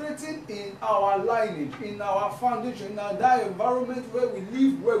operating in our lineage, in our foundation, in that environment where we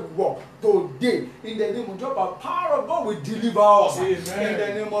live, where we walk. Today, in the name of God, the power of God will deliver us. Amen. In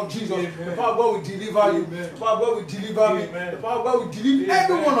the name of Jesus. Amen. The power of God will deliver you. Amen. The power of God will deliver me. Amen. The power of God will deliver Amen.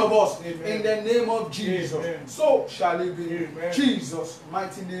 every one of us. Amen. In the name of Jesus. Amen. So shall it be. Amen. Jesus'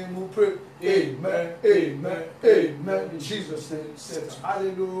 mighty name we pray. Amen. Amen. Amen. In Jesus' name.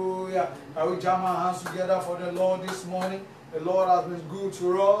 Hallelujah. Can we jam our hands together for the Lord this morning? The Lord has been good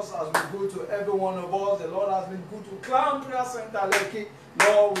to us, has been good to every one of us. The Lord has been good to Clown Prayer Center Lekki.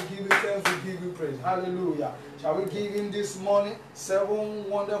 Lord, we give you thanks, we give you praise. Hallelujah. Shall we give him this morning 7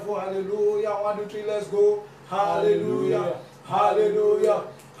 wonderful hallelujah? 1, 2, 3, let's go. Hallelujah. Hallelujah.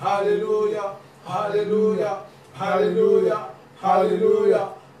 Hallelujah. Hallelujah. Hallelujah.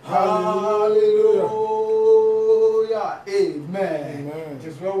 Hallelujah. Hallelujah. Amen. Amen. It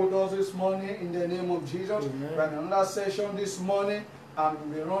is well with us this morning in the name of Jesus. Amen. We're in another session this morning, and we'll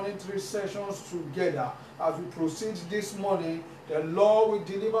be running 3 sessions together. As we proceed this morning, the Lord will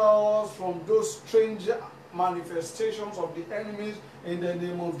deliver us from those strange manifestations of the enemies in the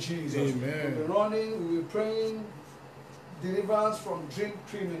name of Jesus. Amen. We'll be running, we'll be praying deliverance from dream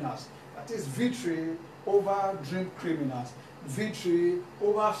criminals. That is victory over dream criminals. Victory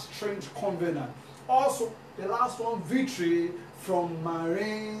over strange covenant. Also, the last one, victory from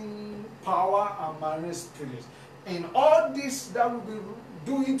marine power and marine spirits. In all this that we'll be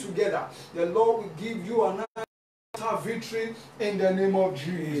doing together, the Lord will give you and I total victory in the name of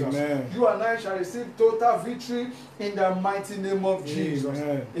Jesus. Amen. You and I shall receive total victory in the mighty name of Jesus.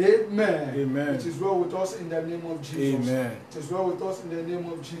 Amen. Amen. Amen. It is well with us in the name of Jesus. Amen. It is well with us in the name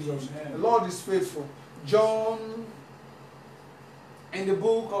of Jesus. Amen. The Lord is faithful. John, in the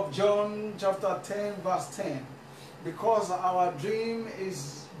book of John chapter 10 verse 10, because our dream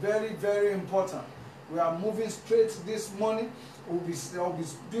is very, very important. We are moving straight this morning. I'll be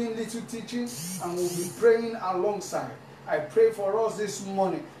doing little teaching, and we'll be praying alongside. I pray for us this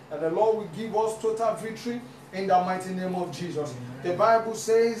morning that the Lord will give us total victory in the mighty name of Jesus. Amen. The Bible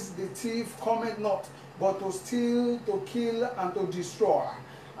says the thief cometh not, but to steal, to kill, and to destroy.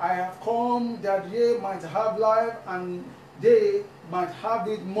 I have come that ye might have life, and they might have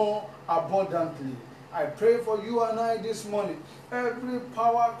it more abundantly. I pray for you and I this morning. Every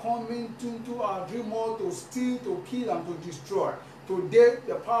power coming into our dream world to steal, to kill, and to destroy. Today,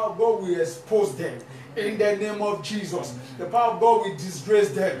 the power of God will expose them in the name of Jesus. The power of God will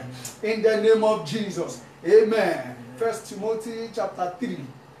disgrace them in the name of Jesus. Amen. 1 Timothy chapter 3,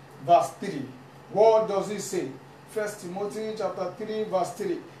 verse 3. What does it say? 1 Timothy chapter 3, verse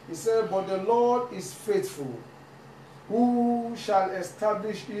 3. It says, but the Lord is faithful, who shall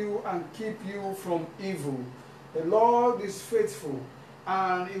establish you and keep you from evil. The Lord is faithful,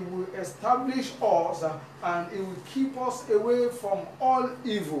 and He will establish us, and He will keep us away from all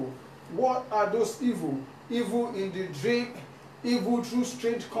evil. What are those evil? Evil in the dream, evil through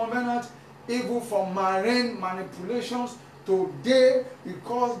strange covenant, evil from marine manipulations. Today,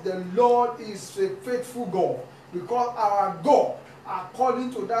 because the Lord is a faithful God, because our God,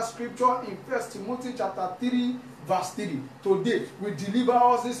 according to that scripture in 1 Timothy chapter 3, verse 3, today will deliver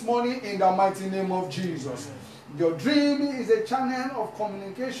us this morning in the mighty name of Jesus. Amen. Your dream is a channel of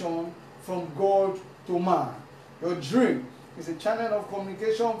communication from God to man. Your dream is a channel of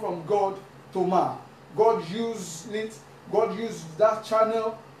communication from God to man. God used it. God used that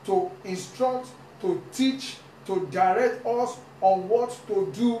channel to instruct, to teach, to direct us on what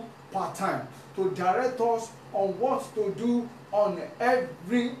to do part-time, to direct us on what to do on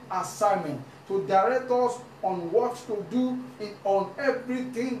every assignment, to direct us on what to do on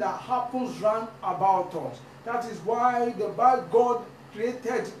everything that happens round about us. That is why the Bible, God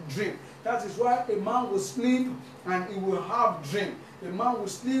created dream. That is why a man will sleep and he will have dream. A man will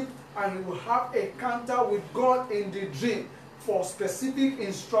sleep and he will have a encounter with God in the dream for specific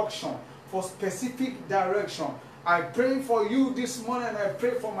instruction, for specific direction. I pray for you this morning, and I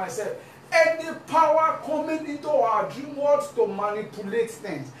pray for myself. Any power coming into our dream world to manipulate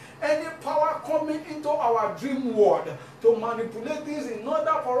things, any power coming into our dream world to manipulate things in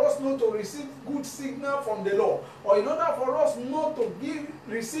order for us not to receive good signal from the Lord, or in order for us not to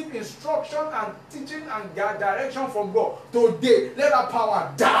receive instruction and teaching and direction from God, today let that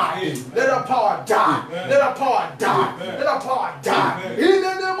power die. Let that power die. Let that power die. Let that power die. In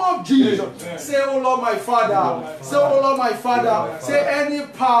the name of Jesus. Say, oh Lord my Father. Say, oh Lord my Father. Say, any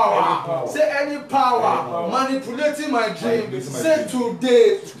power. Say, any power manipulating my dream. Say,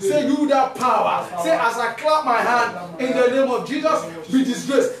 today. Say, you that power. Say, as I clap my hand, in the name of Jesus, be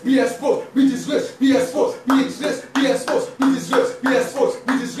disgraced, be exposed, be disgraced, be exposed, be disgraced, be exposed, be disgraced, be exposed,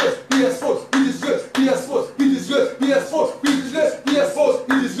 be disgraced, be exposed, be disgraced, be exposed, be disgraced, be exposed, be disgraced, be exposed,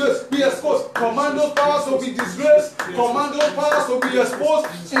 be disgraced, be exposed. Command those powers to be disgraced, command those powers to be exposed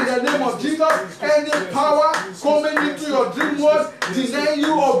in the name of Jesus. Any power coming into your dream world, denying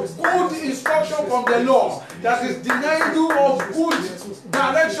you of good instruction from the Lord, that is denying you of good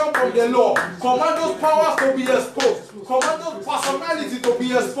direction from the Lord, command those powers to be exposed. Command those personality to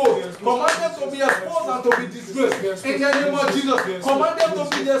be exposed. Command them to be exposed and to be disgraced. In the name of Jesus. Command them to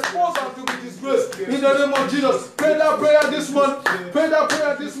be exposed and to be disgraced. In the name of Jesus. Pray that prayer this month. Pray that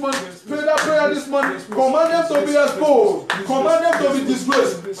prayer this month. Pray that prayer this month. Command them to be exposed. Command them to be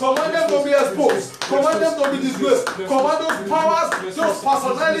disgraced. Command them to be exposed. Command them to be disgraced. Command those powers, those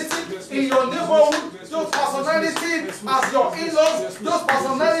personalities in your neighborhood, those personalities as your in-laws, those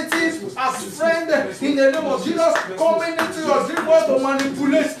personalities as friends, in the name of Jesus, coming into your dream world to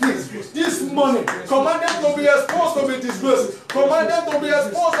manipulate things. This morning, command them to be exposed, to be disgraced. Command them to be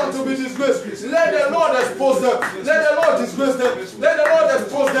exposed and to be disgraced. Let the Lord expose them. Let the Lord disgrace them. Let the Lord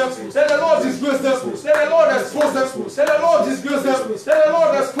expose them. Let the Lord disgrace them. Let the Lord expose them. Let the Lord disgrace them. Let the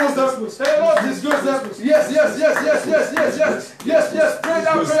Lord expose them. Let the Lord disgrace them. Yes, yes, yes, yes, yes, yes, yes. Yes, yes. Pray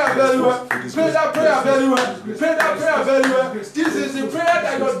that prayer very well. Pray that prayer very well. Pray that prayer very well. This is the prayer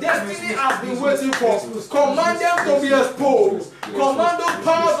that your destiny has been waiting for. Command them to be exposed. Command those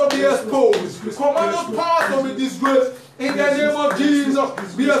powers to be exposed. Command those powers to be disgraced. In the name of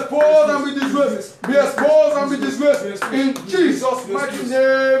Jesus, be exposed and be disgraced. Be exposed and be disgraced. In Jesus' mighty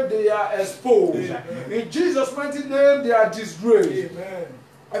name, they are exposed. In Jesus' mighty name, they are disgraced. Amen.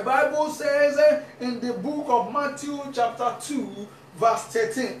 The Bible says in the book of Matthew chapter 2, verse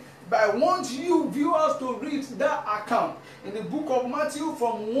 13. But I want you viewers to read that account in the book of Matthew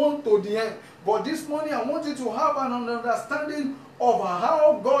from 1 to the end. But this morning I want you to have an understanding of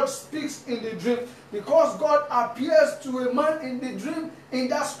how God speaks in the dream, because God appears to a man in the dream in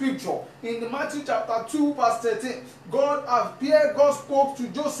that scripture. In Matthew chapter 2 verse 13, God appeared, God spoke to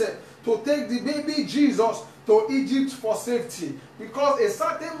Joseph to take the baby Jesus to Egypt for safety, because a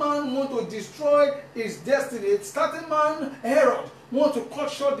certain man want to destroy his destiny. A certain man, Herod, want to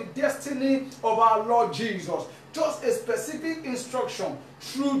cut short the destiny of our Lord Jesus. Just a specific instruction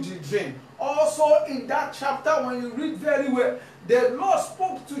through the dream. Also in that chapter, when you read very well, the Lord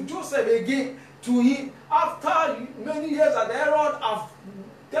spoke to Joseph again, to him, after many years that Herod have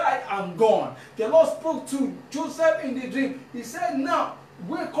died and gone. The Lord spoke to Joseph in the dream. He said, now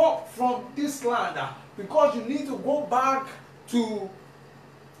wake up from this land, because you need to go back to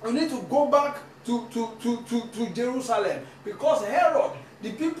to Jerusalem, because Herod,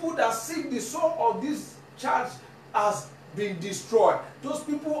 the people that seek the soul of this child, has been destroyed. Those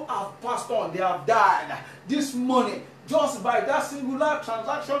people have passed on, they have died. This morning, just by that singular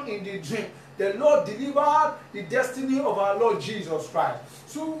transaction in the dream, the Lord delivered the destiny of our Lord Jesus Christ.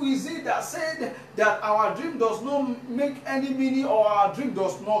 So we see that said that our dream does not make any meaning, or our dream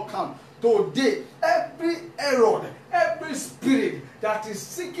does not come. Today, every Herod, every spirit that is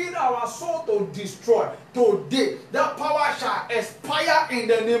seeking our soul to destroy, today, that power shall expire in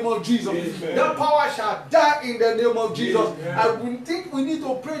the name of Jesus. Amen. That power shall die in the name of Jesus. Amen. I think we need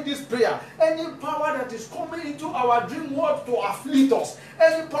to pray this prayer. Any power that is coming into our dream world to afflict us,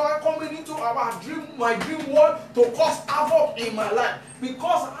 any power coming into my dream world to cause havoc in my life,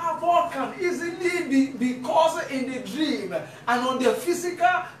 because havoc can easily be caused in the dream, and on the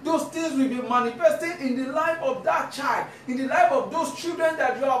physical, those things will be manifesting in the life of that child, in the life of those children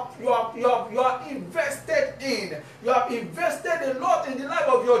that you are invested in. You have invested a lot in the life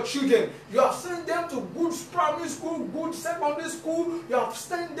of your children. You have sent them to good primary school, good secondary school. You have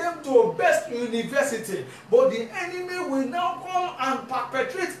sent them to a best university. But the enemy will now come and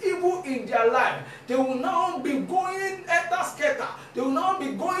perpetrate evil in their life. They will now be going scatter. They will now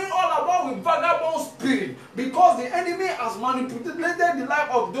be going all about with vagabond spirit, because because the enemy has manipulated the life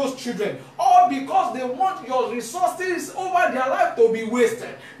of those children, or because they want your resources over their life to be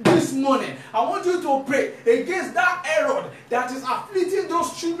wasted. This morning, I want you to pray against that error that is afflicting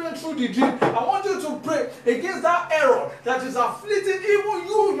those children through the dream. I want you to pray against that error that is afflicting even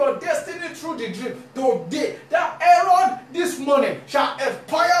you, your destiny through the dream. Today, that error this morning shall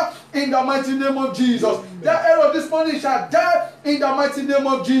expire in the mighty name of Jesus. That error this morning shall die in the mighty name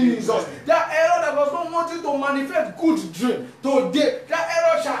of Jesus. That error that does not want you to manifest good dream, today, that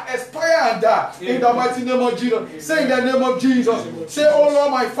error shall expire and die in the mighty name of Jesus. Say in the name of Jesus. Say, oh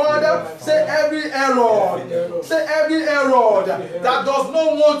Lord, my Father, say every error, say every error that does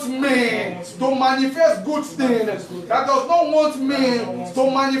not want me to manifest good things, that does not want me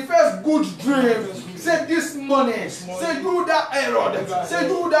to manifest good dreams. Say this morning, say you that error, say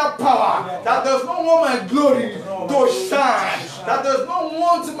you that power that does not want my glory to shine, that does not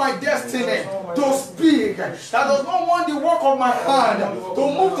want my destiny to speak, that does not want the work of my hand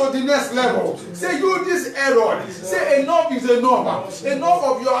to move to the next level. Say you this error, say enough is enough, enough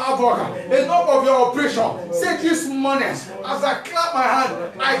of your havoc, enough of your oppression. Say this morning, as I clap my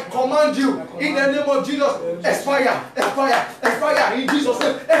hand, I command you in the name of Jesus, expire, expire, expire in Jesus'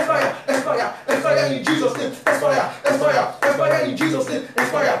 name, expire, expire, expire in Jesus' name, expire, expire, expire in Jesus' name,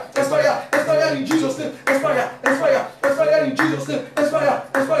 expire, expire, expire in Jesus' name, expire, expire, expire in Jesus' name, expire,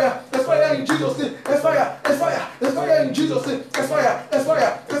 expire, expire in Jesus' name, expire, expire, expire in Jesus' name, expire,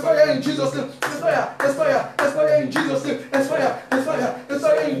 expire, expire in Jesus' name, expire, expire, expire in Jesus' name, expire, expire,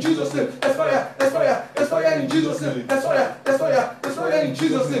 expire in Jesus' name, expire, expire, expire in Jesus' name, expire, expire, expire in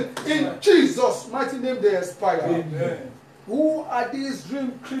Jesus' name. In Jesus' mighty name they expire. Amen. Who are these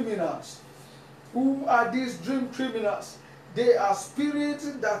dream criminals? Who are these dream criminals? They are spirits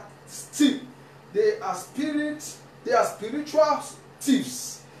that steal. They are spirits, they are spiritual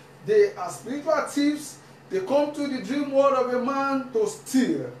thieves. They are spiritual thieves. They come to the dream world of a man to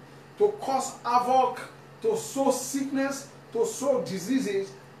steal, to cause havoc, to sow sickness, to sow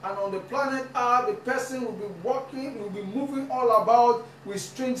diseases. And on the planet Earth, the person will be walking, will be moving all about with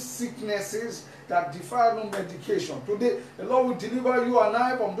strange sicknesses that defy no medication. Today, the Lord will deliver you and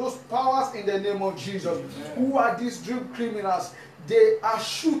I from those powers in the name of Jesus. Amen. Who are these dream criminals? They are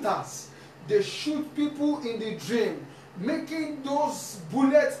shooters. They shoot people in the dream, making those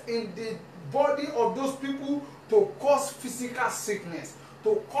bullets in the body of those people to cause physical sickness.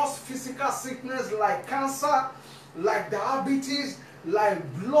 To cause physical sickness like cancer, like diabetes, like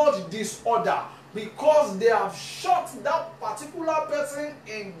blood disorder, because they have shot that particular person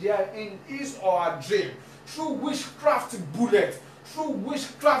in his or her dream through witchcraft bullet, through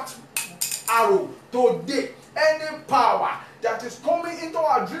witchcraft arrow. Today, any power that is coming into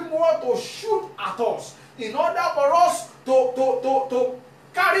our dream world to shoot at us in order for us to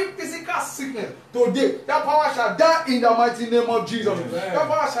carry physical sickness, today that power shall die in the mighty name of Jesus. Amen. That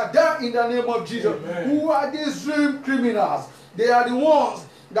power shall die in the name of Jesus. Amen. Who are these dream criminals? They are the ones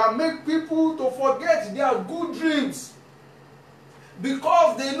that make people to forget their good dreams,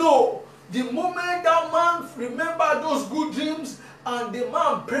 because they know the moment that man remember those good dreams and the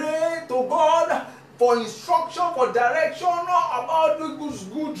man pray to God for instruction, for direction about those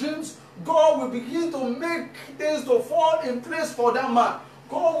good dreams, God will begin to make things to fall in place for that man.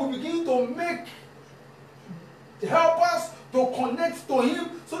 God will begin to help us to connect to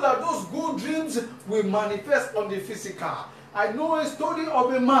him so that those good dreams will manifest on the physical. I know a story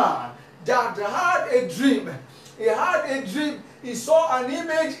of a man that had a dream. He had a dream. He saw an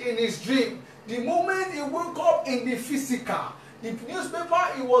image in his dream. The moment he woke up in the physical, the newspaper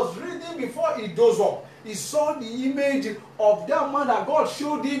he was reading before he dozed off, he saw the image of that man that God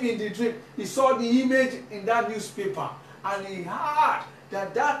showed him in the dream. He saw the image in that newspaper, and he heard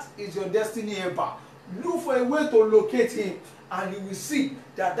that is your destiny helper. Look for a way to locate him, and you will see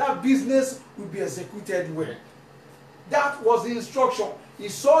that business will be executed well. That was the instruction. He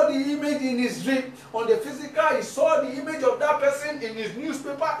saw the image in his dream. On the physical, he saw the image of that person in his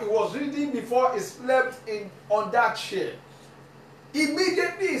newspaper he was reading before he slept on that chair.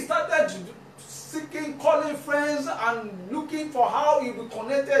 Immediately, he started seeking, calling friends, and looking for how he would be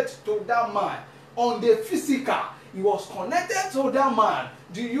connected to that man. On the physical, he was connected to that man.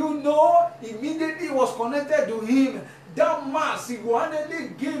 Do you know? Immediately, he was connected to him. That man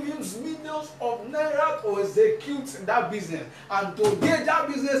single-handedly gave him millions of naira to execute that business. And today, that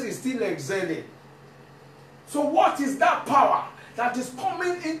business is still excelling. So what is that power that is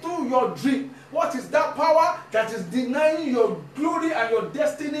coming into your dream? What is that power that is denying your glory and your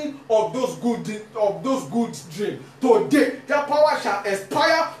destiny of those good dreams? Today, that power shall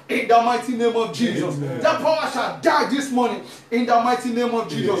expire in the mighty name of Jesus. Amen. That power shall die this morning in the mighty name of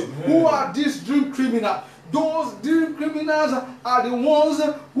Jesus. Amen. Who are these dream criminals?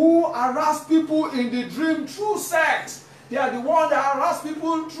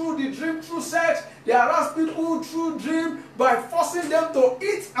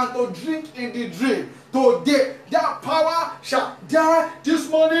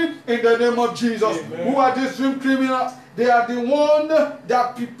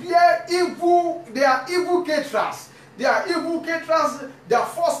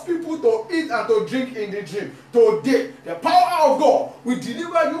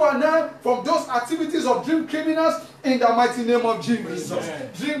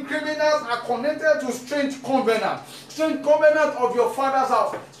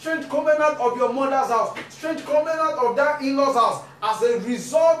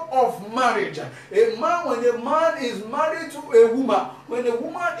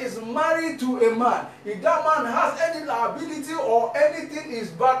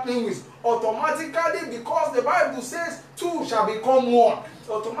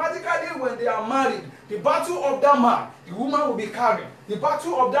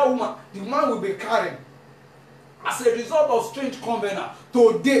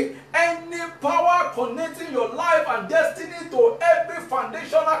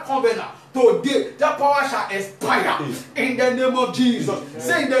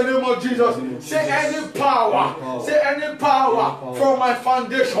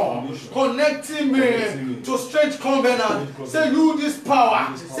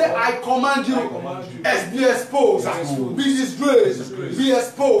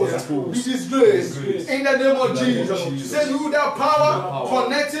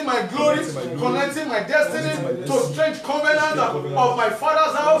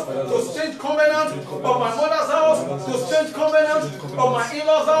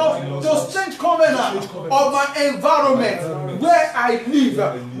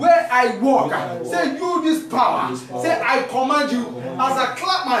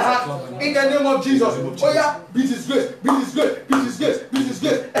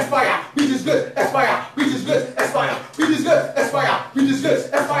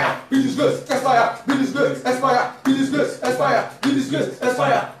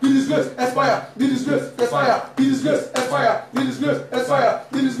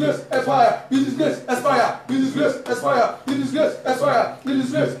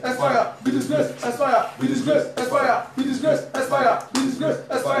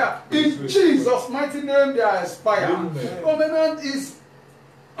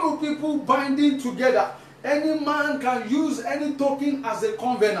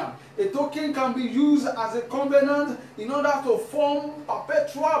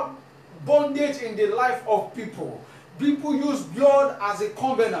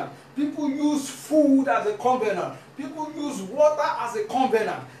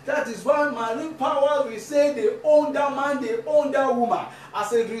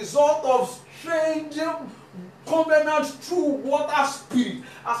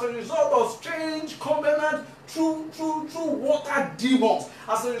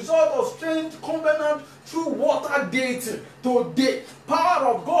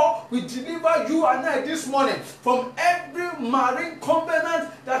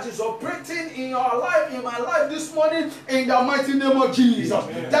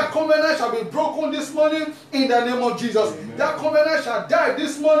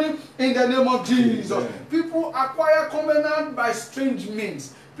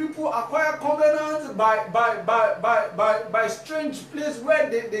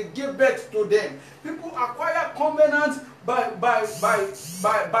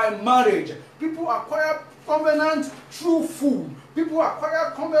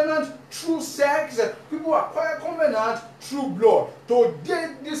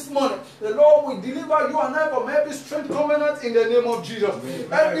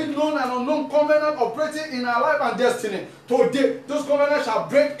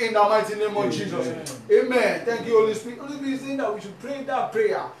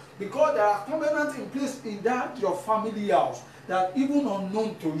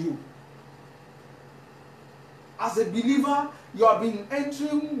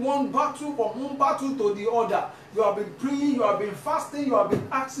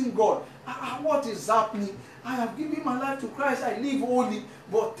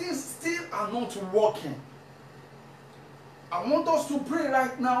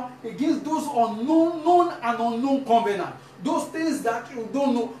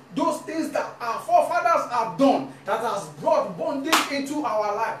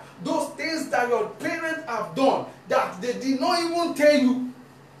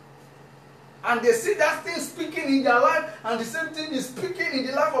 and they see that thing speaking in their life, and the same thing is speaking in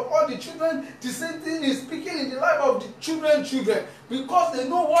the life of all the children, the same thing is speaking in the life of the children, because they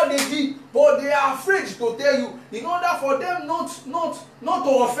know what they did, but they are afraid to tell you in order for them not to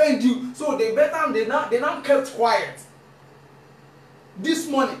offend you. So they now kept quiet. This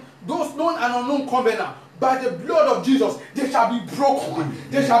morning, those known and unknown covenant, by the blood of Jesus, they shall be broken.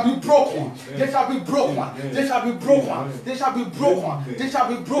 They shall be broken. They shall be broken. They shall be broken. They shall be broken. They shall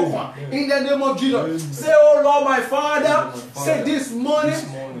be broken. In the name of Jesus. Say, oh Lord, my Father, say this morning,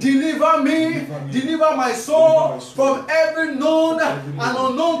 deliver me, deliver my soul from every known and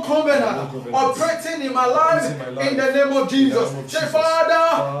unknown covenant operating in my life. In the name of Jesus. Say,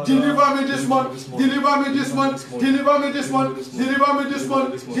 Father, deliver me this month. Deliver me this month. Deliver me this month. Deliver me this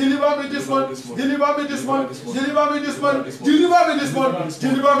month. Deliver me this month. Deliver me this month. Deliver me this one, deliver me this one,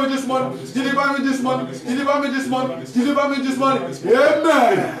 deliver me this one, deliver me this one, deliver me this one, deliver me this one.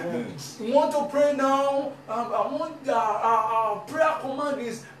 Amen. We want to pray now. I want our prayer command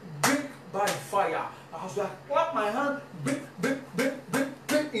is break by fire. As I clap my hand, break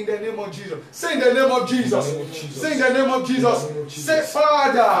in the name of Jesus. Say in the name of Jesus. Say in the name of Jesus. Say,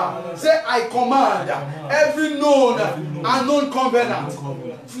 Father, say I command every known and unknown covenant,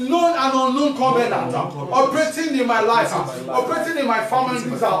 known and unknown covenant operating in my life, operating in my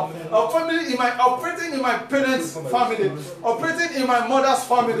family's house, operating in my parents' family, operating in my mother's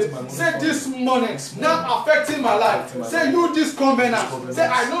family. Say this morning, now affecting my life. Say you this covenant. Say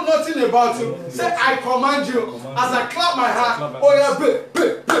I know nothing about you. Say I command you as I clap my hand. Oh yeah,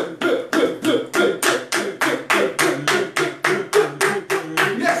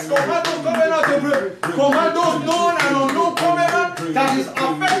 yes, command those covenants to break. Command those known and unknown covenants that is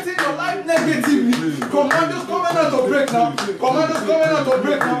affecting your life negatively. Command those covenants to break now. Command those covenants to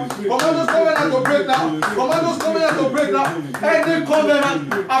break now. Command those covenants to break now. Command those covenants to break now. Any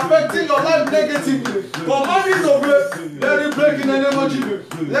covenant affecting your life negatively, command it to break. Let it break in the name of Jesus.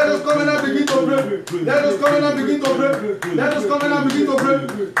 Let those covenants begin to break. Let those covenants begin to break. Let those covenants begin to break.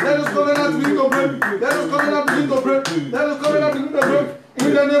 Let those covenants begin to break. Let those covenants begin to break. Let those covenants begin to break.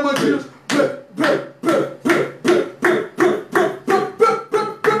 In the name of Jesus. Break.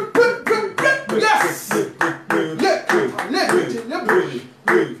 Yes.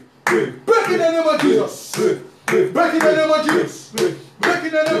 Break in the name of Jesus. Break in the name of Jesus. Break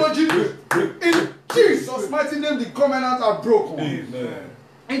in the name of Jesus. In Jesus' mighty name, the covenants are broken. Amen.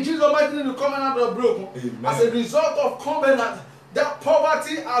 In Jesus' mighty name, the covenants are broken. Amen. As a result of covenant, that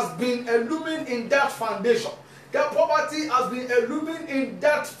poverty has been illumined in that foundation. That poverty has been illumined in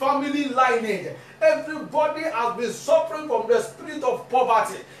that family lineage. Everybody has been suffering from the spirit of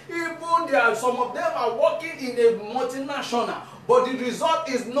poverty. Even some of them are working in a multinational, but the result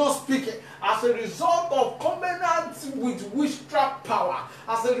is not speaking. As a result of covenant with witchcraft power,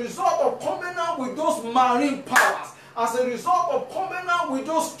 as a result of covenant with those marine powers, as a result of covenant with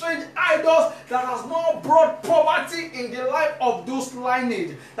those strange idols that has not brought poverty in the life of those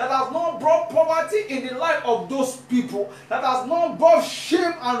lineage, that has not brought poverty in the life of those people, that has not brought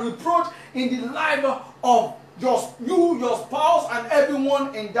shame and reproach in the life of your spouse, and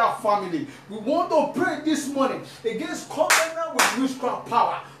everyone in that family. We want to pray this morning against covenant with witchcraft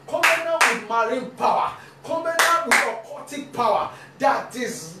power, covenant with marine power, covenant with occultic power that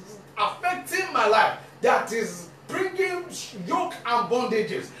is affecting my life, that is bringing yoke and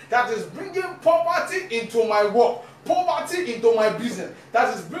bondages, that is bringing poverty into my work, poverty into my business,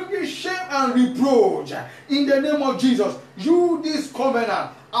 that is bringing shame and reproach. In the name of Jesus, you this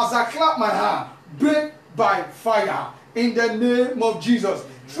covenant, as I clap my hand, break by fire. In the name of Jesus.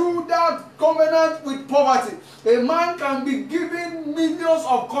 Through that covenant with poverty, a man can be given millions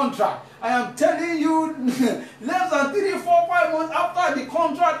of contracts. I am telling you, less than 3, 4, 5 months after the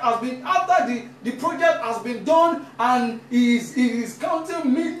contract has been, after the project has been done, and he is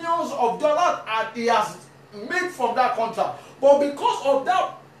counting millions of dollars and he has made from that contract. But because of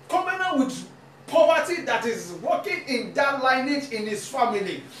that covenant with poverty that is working in that lineage in his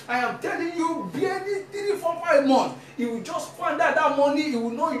family, I am telling you, barely 3, 4, 5 months, he will just squander that money. He will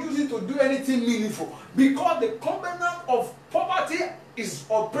not use it to do anything meaningful, because the covenant of poverty is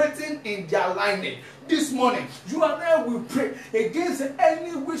operating in their lineage. This morning, you and I will pray against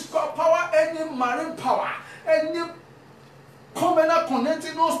any witchcraft power, any marine power, any covenant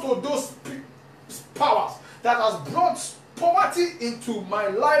connecting us to those powers that has brought poverty into my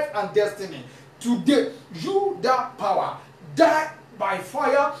life and destiny. Today, you that power, die by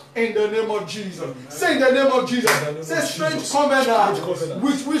fire in the name of Jesus. Say in the name of Jesus. Say strange covenant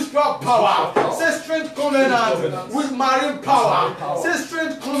with witchcraft power. Say strange covenant with marine power. Say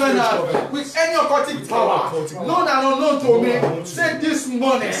strange covenant with any occultic power, known and unknown to me. Say this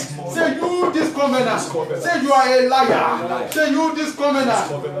morning. Say you this covenant. Say you are a liar. Say you this covenant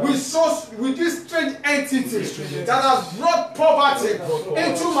with this strange entity that has brought poverty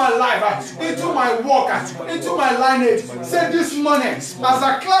into my life, into my work, into my lineage. Say this morning, as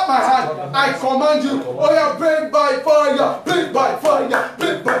I clap my hand, I command you, oh yeah, break by fire, break by fire,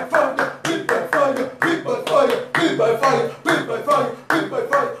 break by fire, break by fire, break by fire, break by fire, break by fire, break by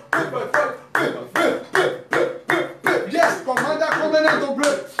fire, break by fire, break by fire. Yes, command that covenant to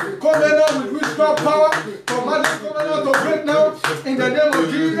break. Covenant with witchcraft power. Command this covenant to break now. In the name of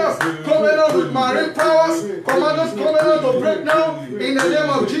Jesus. Covenant with marine powers. Command this covenant to break now. In the name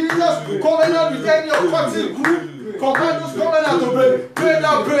of Jesus. Covenant with any occultic group. Command those covenant to break. Pray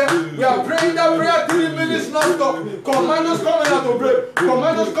that prayer. We are praying that prayer 3 minutes non-stop. Command those covenant to break.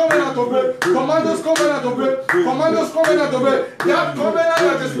 Command those covenant to break. Command those covenant to break. Command those covenant to break. That covenant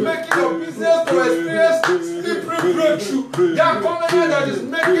that is making your business to experience slippery breakthrough. That covenant that is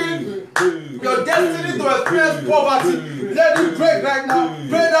making your destiny to experience poverty. Let it break right now.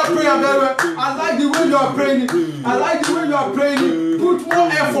 Pray that prayer very well. I like the way you are praying. I like the way you are praying. Put more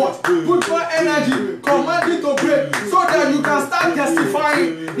effort. Put more energy. Command it to break so that you can start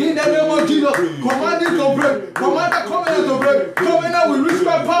testifying in the name of Jesus. Command it to break. Command the covenant to break. Covenant with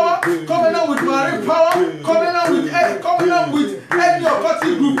witchcraft power. Covenant with marine power. Covenant with any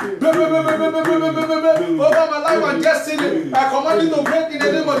occultic group. Over my life and destiny. I command it to break in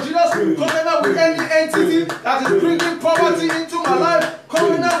the name of Jesus. Covenant with any entity that is bringing poverty into my life.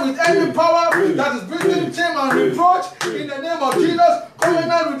 Covenant with any power that is bringing shame and reproach in the name of Jesus.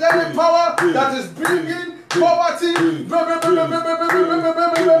 Covenant with any power that is bringing poverty. Break in the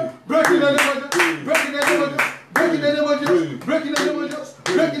name of Jesus. Break in the name of Jesus. Break in the name of Jesus.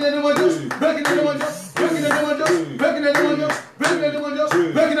 Break in the name of Jesus. Break in the name of Jesus. Break in the name of Jesus. Break in the name of Jesus. Break in the name of Jesus. Break in the name of Jesus.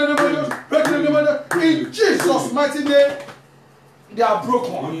 Break in the name of Jesus. Break in the name of Jesus. In Jesus' mighty name, they are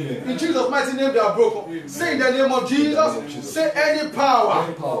broken. In Jesus' mighty name, they are broken. Say in the name of Jesus. Say any power.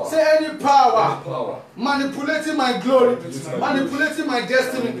 Say any power. Manipulating my glory. Manipulating my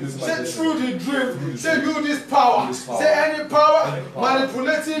destiny. Say through the dream. Say you this power. Say any power.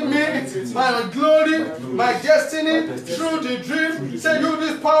 Manipulating me. My glory. My destiny. Through the dream. Say you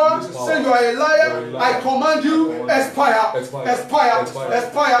this power. Say you are a liar. I command you. Expire. Expire. Expire.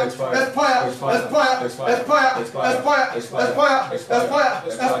 Expire. Expire. Expire. Expire. Expire.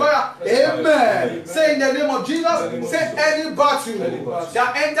 Aspire. Amen. Say in the name of Jesus. Say any battle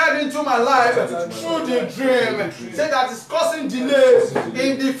that entered into my life through the dream. Say that is causing delays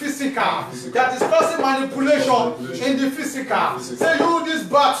in the physical. That is causing manipulation in the physical. Say you this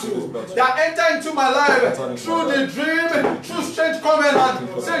battle that entered into my life through the dream, through strange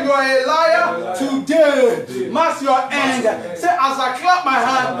covenant. Say you are a liar today. Mark your end. Say as I clap my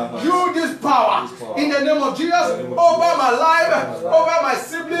hand, you this power in the name of Jesus over my life, over my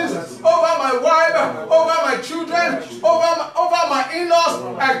siblings, over my wife, over my children, over my in-laws.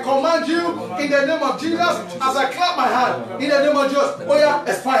 I command you in the name of Jesus as I clap my hand in the name of Jesus. Oh yeah,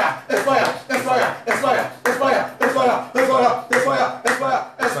 expire, expire, expire, expire, expire, expire, expire, expire, expire,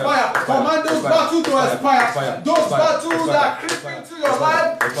 expire. Command those battles to expire. Those battles that creep into your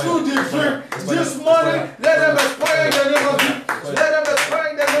life through the dream. This morning, let them expire in the name of Jesus. Let them expire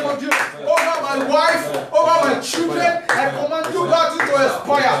in the name of Jesus. Over my wife, over my children, I command you battle to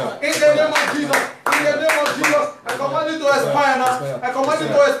expire in the name of Jesus. In the name of Jesus, I command you to expire now. I command you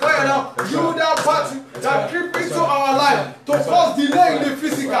to expire now. You that battle that creep into our life to cause delay in the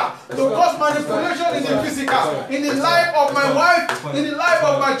physical, to cause manipulation in the physical, in the life of my wife, in the life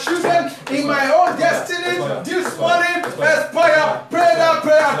of my children, in my own destiny. This morning, expire. Pray that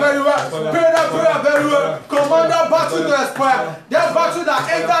prayer very well. Pray that prayer very well. Command that battle to expire. That battle that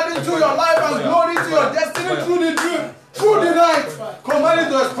entered into your life and glory to your destiny through the dream. Through the night, command it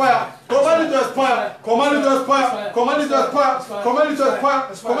to expire. Command it to expire. Command it to expire. Command it to expire. Command it to expire.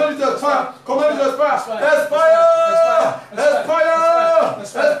 Command it to expire. Command it to expire. Expire. Expire.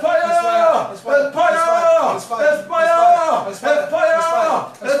 Expire. Expire.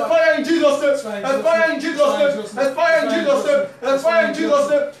 Expire in Jesus' name. Expire in Jesus' name. Expire in Jesus' name. Expire in Jesus'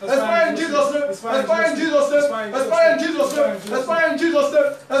 name. Expire in Jesus' name. Expire in Jesus' name. Expire in Jesus' name. Expire in Jesus'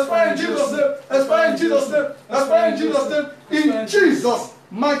 name. Expire in Jesus' name. Expire in Jesus' name. Expire in Jesus' name. In Jesus'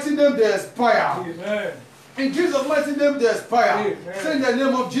 mighty name they expire. Amen. In Jesus' mighty name they expire. Amen. Say in the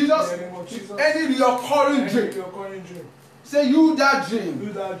name of Jesus. Any recurring dream. Say, you that dream.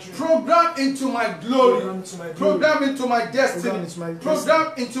 You that dream. Program into my glory. Program into my glory. Program into my destiny. Program into my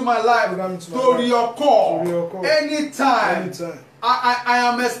Program into my life. Program into my To life. reoccur. To reoccur. Anytime. Anytime. I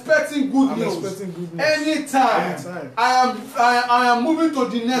am expecting good I'm news. expecting good news. Anytime. Anytime. I am moving to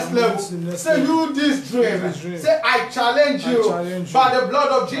the next I'm level. moving to the next Say, level. you this dream. this dream. Say, I challenge you. challenge By you. the blood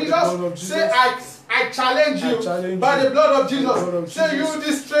of By the Jesus. blood of Jesus. Say, I challenge you. challenge By you. the blood of By the blood Jesus. of Say, Jesus. you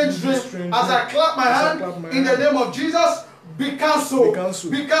this strange You dream. this strange As I dream. clap my As I hand clap my in the hand. name of Jesus. Be cancelled. Be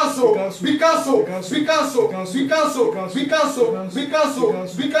cancelled. Be cancelled. Be cancelled. Be cancelled. Be Be cancelled. cancelled. Be cancelled. Be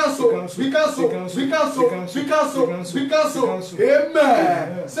cancelled. Be cancelled. Be cancelled. Be cancelled. Be cancelled. Be cancelled. Be cancelled.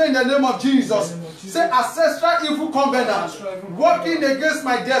 Amen. Say in the name of Jesus. Say ancestral evil covenant working against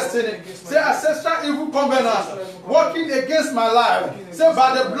my destiny. Say ancestral evil covenant working against my life. Say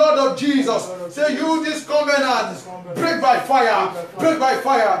by the blood of Jesus. Say you this covenant break by fire. Break by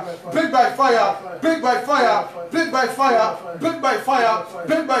fire. Break by fire. Break by fire. Break by fire. Break by fire.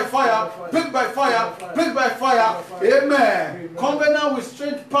 Break by fire. Break by fire. Break by fire. Amen. Covenant with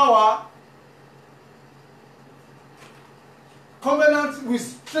strange power. Covenant with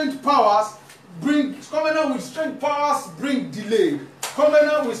strange powers bring delay.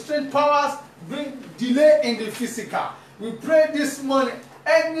 Covenant with strange powers bring delay in the physical. We pray this morning,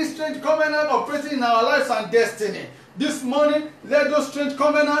 any strange covenant operating in our lives and destiny, this morning, let those strange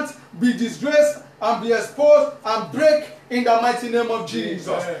covenants be disgraced and be exposed and break in the mighty name of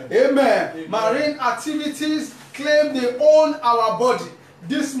Jesus. Amen. Amen. Marine activities claim they own our body.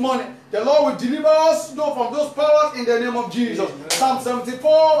 This morning, the Lord will deliver us from those powers in the name of Jesus. Amen. Psalm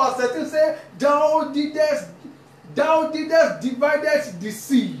 74 verse 13 says, Thou didst divided the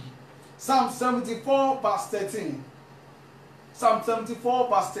sea. Psalm 74 verse 13. Psalm 74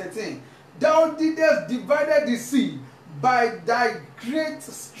 verse 13. Thou didst divided the sea by thy great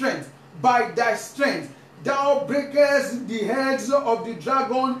strength. By thy strength, thou breakest the heads of the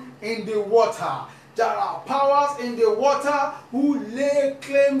dragon in the water. There are powers in the water who lay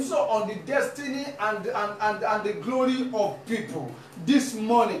claims on the destiny and the glory of people. This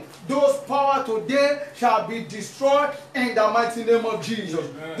morning, those powers today shall be destroyed in the mighty name of Jesus.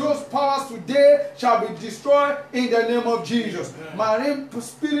 Amen. Those powers today shall be destroyed in the name of Jesus. Amen.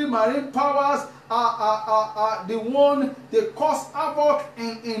 Marine powers are the one they cause havoc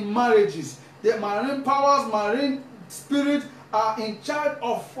in marriages. The marine powers, marine spirits are in charge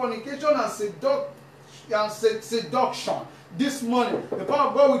of fornication and seduction. This morning, the power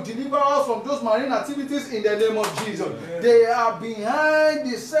of God will deliver us from those marine activities in the name of Jesus. Amen. They are behind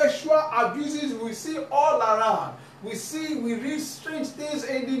the sexual abuses we see all around. We read strange things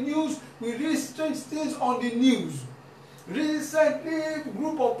in the news. We read strange things on the news. Recently, a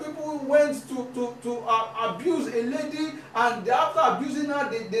group of people went to abuse a lady, and after abusing her,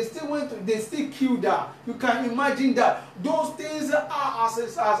 they still killed her. You can imagine that. Those things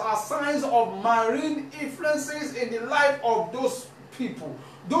are signs of marine influences in the life of those people.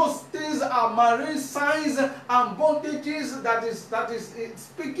 Those things are marine signs and bondages that is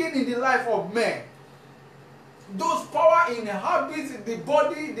speaking in the life of men. Those power inhabit the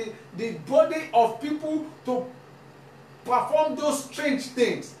body of people to perform those strange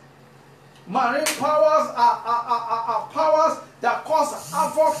things. Marine powers are powers that cause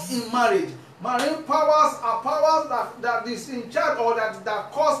havoc in marriage. Marine powers are powers that is in charge or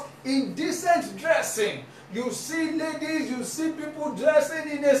that cause indecent dressing. You see ladies, you see people dressing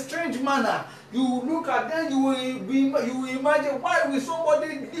in a strange manner. You look at them, you will imagine, why will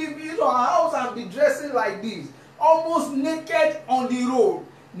somebody leave his or her house and be dressing like this? Almost naked on the road,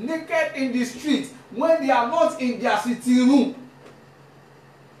 naked in the street, when they are not in their sitting room.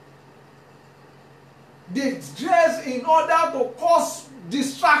 They dress in order to cause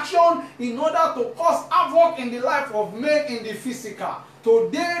distraction, in order to cause havoc in the life of men in the physical.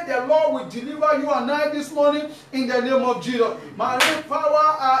 Today, the Lord will deliver you and I this morning in the name of Jesus. Marine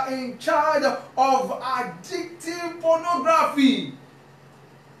power are in charge of addictive pornography.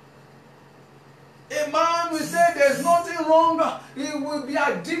 A man will say there's nothing wrong. He will be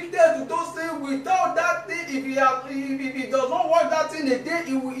addicted to those things. Without that thing, if he does not work that thing a day,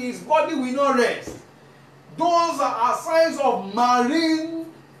 his body will not rest. Those are signs of marine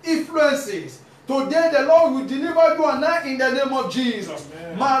influences. Today, the Lord will deliver you and I in the name of Jesus.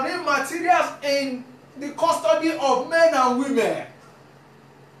 Amen. Marine materials in the custody of men and women.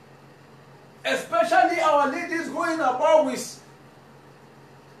 Especially our ladies going about with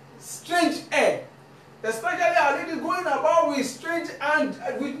strange hair. Especially our ladies going about with strange and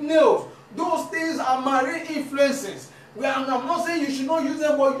with nails. Those things are marine influences. I'm not saying you should not use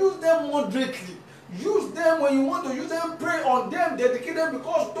them, but use them moderately. Use them when you want to use them. Pray on them, dedicate them,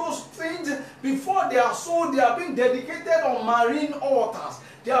 because those things, before they are sold, they have been dedicated on marine altars.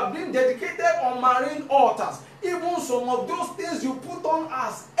 They have been dedicated on marine altars. Even some of those things you put on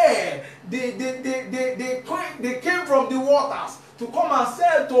as air, they came from the waters to come and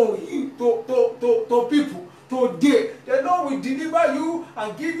sell to people. Today, the Lord will deliver you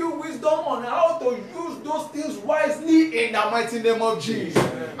and give you wisdom on how to use those things wisely in the mighty name of Jesus.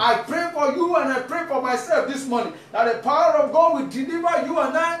 Amen. I pray for you and I pray for myself this morning that the power of God will deliver you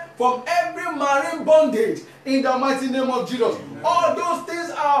and I from every marine bondage in the mighty name of Jesus. Amen. All those things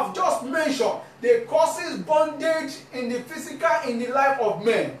I have just mentioned, they causes bondage in the physical, in the life of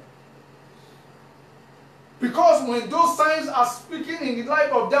men. Because when those signs are speaking in the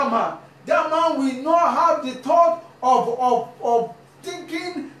life of that man will not have the thought of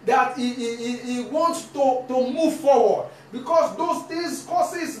thinking that he wants to move forward. Because those things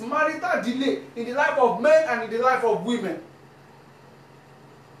causes marital delay in the life of men and in the life of women.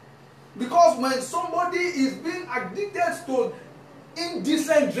 Because when somebody is being addicted to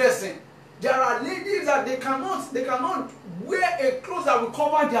indecent dressing, there are ladies that they cannot wear a clothes that will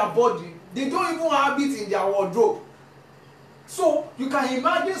cover their body. They don't even have it in their wardrobe. So you can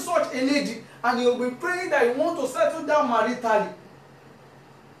imagine such a lady and you'll be praying that you want to settle down maritally.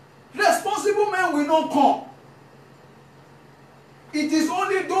 Responsible men will not come. It is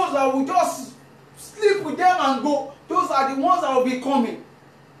only those that will just sleep with them and go. Those are the ones that will be coming.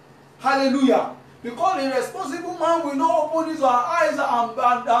 Hallelujah. Because a responsible man will not open his or her eyes and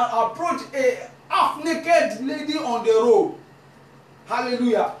approach a half-naked lady on the road.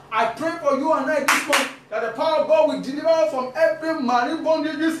 Hallelujah. I pray for you and I this morning that the power of God will deliver us from every marine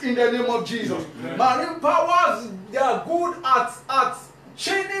bondages in the name of Jesus. Amen. Marine powers, they are good at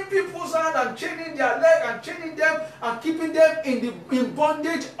chaining people's hand and chaining their leg and chaining them and keeping them in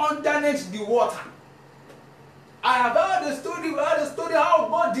bondage underneath the water. I have heard a story how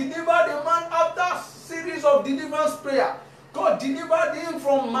God delivered a man after a series of deliverance prayer. God delivered him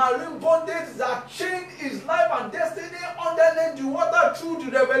from marine bondage that chained his life and destiny underneath the water through the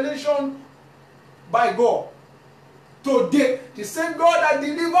revelation by God. Today, the same God that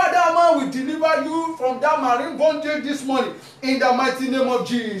delivered that man will deliver you from that marine bondage this morning in the mighty name of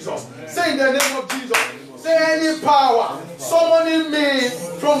Jesus. Amen. Say in the name of Jesus. Say any power summoning me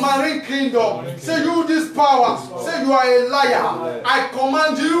from marine kingdom. Say you this power. Say you are a liar. I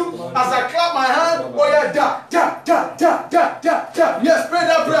command you as I clap my hand. Oh yeah, da. Yes, pray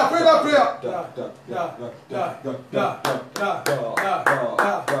that prayer. Pray that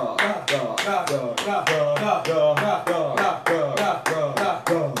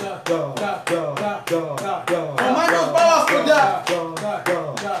Command those powers to die.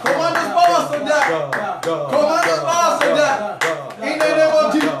 Command those powers to die. Command those powers to die. In the name of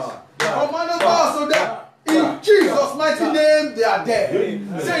Jesus. Command those powers to die. In Jesus' mighty name, they are dead.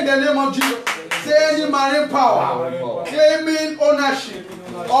 Say in the name of Jesus. Say any marine power claiming ownership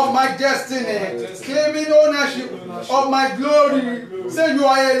of my destiny, claiming ownership of my glory. Say you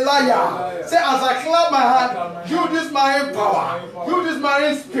are a liar. Say as I clap my hand, you this marine power, you this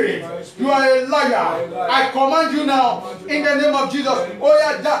marine spirit, you are a liar. I command you now in the name of Jesus. Oh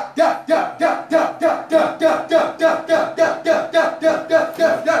yeah,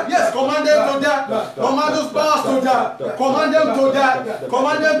 yes, command them to die. Command those powers to die. Command them to die.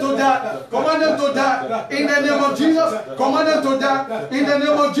 Command them to die. Command them to die. In the name of Jesus. Command them to die. In the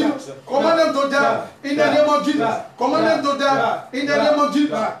name of Jesus. Command them to die. In the name of Jesus. Command them to die. In the name of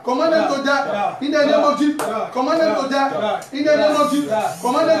Jesus. Command them to die. In the name of Jesus. Command them to die. In the name of Jesus.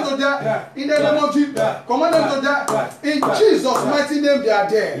 Command them to die. In the name of Jesus. Command them to die. In Jesus' mighty name they are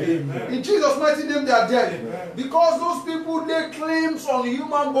dead. In Jesus' mighty name they are dead. Because those people lay claims on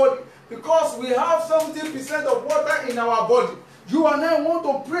human body. Because we have 70% of water in our body. You and I want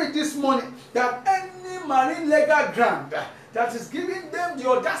to pray this morning that any marine legal ground that is giving them the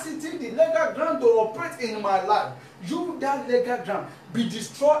audacity, the legal ground to operate in my life, you, that legal ground, be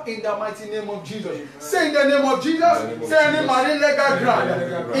destroyed in the mighty name of Jesus. Amen. Say in the name of Jesus, say any marine legal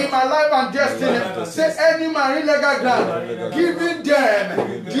ground in my life and destiny, say any marine legal ground, giving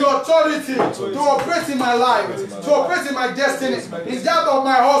them the authority to operate in my life, to operate in my destiny, in that of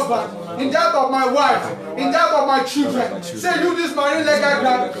my husband, in that of my wife, in that of my children. Say you this marine legal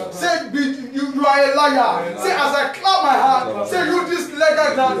ground, say you are a liar. Say as I clap my hand, say you this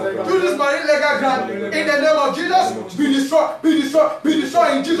legal ground, you this marine legal ground, in the name of Jesus, be destroyed, be destroyed. Be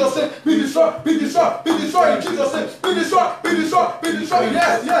destroyed in Jesus' name. Be destroyed. Be destroyed. Be destroyed in Jesus' name. Be destroyed. Be destroyed. Be destroyed.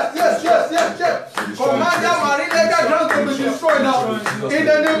 Yes. Command that marine legal ground to be destroyed now. In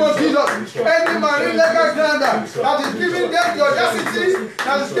the name of Jesus. Any marine legal ground that is giving them the audacity, that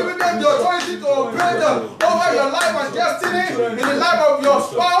has given them the authority to operate over your life and destiny, in the life of your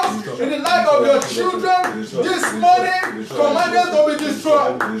spouse, in the life of your children. This morning, command them to be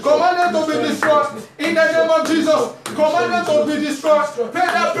destroyed. Command them to be destroyed. In the name of Jesus, command them to be destroyed. Pray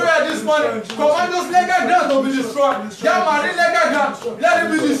that prayer this morning. Command those legal grounds to be destroyed. That marine legal grounds, let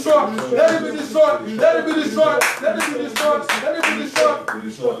it be destroyed. Let it be destroyed. Let it be destroyed. Let it be destroyed. Let it be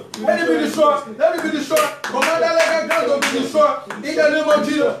destroyed. Let it be destroyed. Let it be destroyed. Command that legal ground to be destroyed. In the name of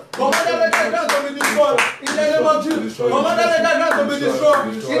Jesus. Command that legal ground to be destroyed. In the name of Jesus. Command that legal ground to be destroyed.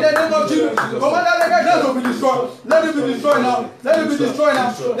 In the name of Jesus. Command that legal ground to be destroyed. Let it be destroyed now. Let it be destroyed now.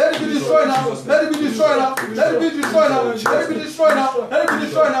 Let it be destroyed now. Let it be destroyed now. Let it be destroyed now. Let it be destroyed now. Let it be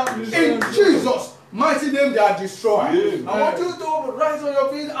destroyed now. In Jesus' mighty name, they are destroyed. Amen. I want you to rise on your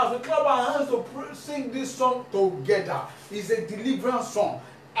feet as we clap our hands to sing this song together. It's a deliverance song.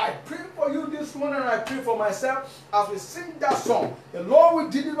 I pray for you this morning and I pray for myself as we sing that song. The Lord will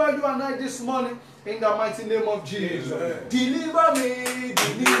deliver you and I this morning in the mighty name of Jesus. Amen. Deliver me,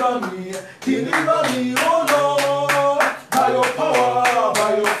 deliver me, deliver me, oh Lord, by your power,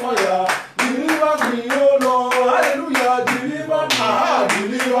 by your fire. Deliver me, oh Lord, hallelujah, deliver me,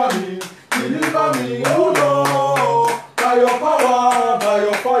 deliver me, deliver me, oh Lord, by your power, by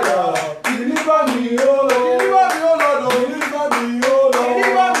your fire. Deliver me, oh Lord, deliver me, oh Lord, deliver me, oh Lord,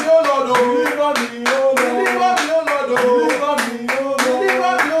 deliver me, oh Lord, deliver me, oh Lord, deliver me, oh Lord, deliver me, oh Lord,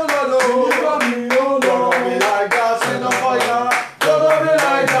 deliver me, oh Lord, deliver me, oh Lord. God of Elijah, send the fire. God of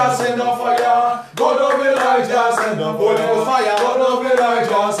Elijah, send the fire. God of Elijah, send the Holy Ghost fire. God of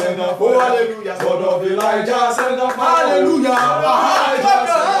Elijah, send the fire. Hallelujah. God of Elijah, send the fire. Hallelujah. Clap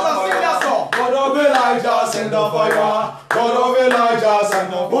your hands and sing that song. God of Elijah, send the fire. God of Elijah, send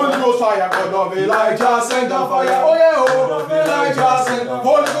the Holy Ghost fire. God of Elijah, send the fire. Oh yeah, God of Elijah, send the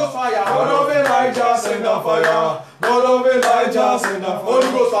Holy Ghost fire. God of Elijah, send the fire. God of Elijah, send the Holy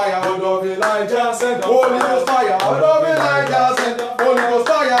Ghost fire. God of Elijah, send the Holy Ghost fire. God of Elijah, send the Holy Ghost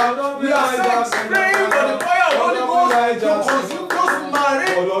fire. We are praying for the fire of Holy Ghost to consume those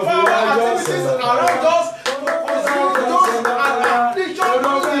marine power activities around us, to consume those afflictions,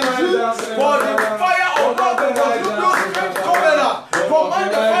 those diseases, for the fire of God to consume those strange covenants. Command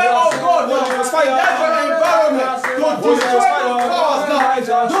the fire of God to let your environment to destroy those powers now.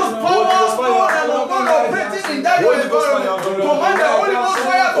 Those powers are no longer operating in that your environment. Command the Holy Ghost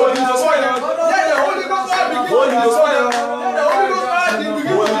fire to destroy them. Let the Holy Ghost fire begin to destroy them. Let the Holy Ghost fire begin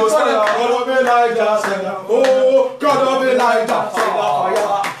to destroy them. God of Elijah, send the oh, God of Elijah, send the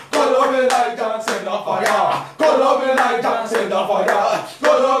fire. God of Elijah, send the fire. God of Elijah, send the fire.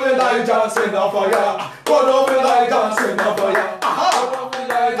 God of Elijah, send the fire. God of Elijah, send the fire. Aha,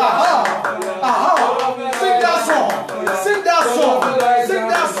 aha, aha. Sing that song. Sing that song. Sing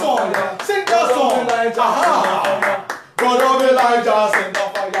that song. Sing that song. Aha. God of Elijah, send the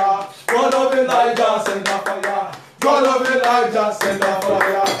fire. God of Elijah, send the fire. God of Elijah, send the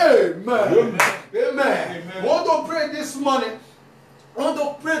fire. Amen. Amen. I want to pray this morning. I want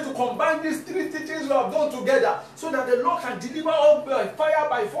to pray to combine these three teachings we have done together so that the Lord can deliver us by fire,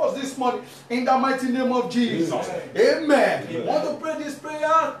 by force this morning in the mighty name of Jesus. Amen. I want to pray this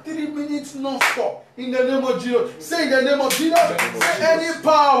prayer 3 minutes non-stop in the name of Jesus. Say in the name of Jesus. Say any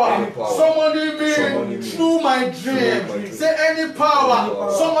power summoning me through my dream. Say any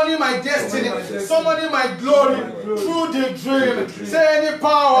power summoning my destiny, summoning my glory through the dream. Say any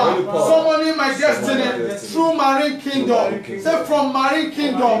power summoning my destiny through marine kingdom. Say from marine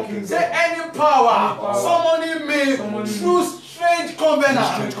kingdom. Say any power summoning me through strange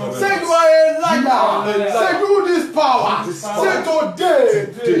covenant. Say you are a liar. Say you this power. Say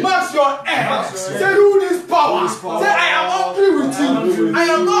today marks your end. Say you this power. Say I am angry with you. I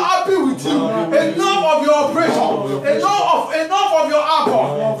am not happy with you. Enough of your operation. Enough of your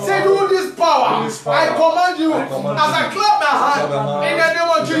apple. Say you this power. I command you as I clap my hand in the name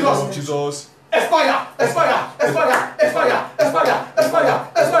of Jesus. Expire, expire, expire, expire, expire, expire,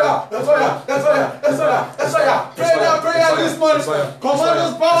 expire, expire, expire, expire, expire. Prayer this morning. Command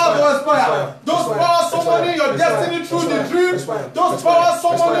those powers to expire. Those powers summoning your destiny through the dream. Those powers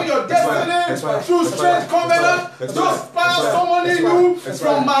summoning your destiny through strange covenant. Those powers summoning you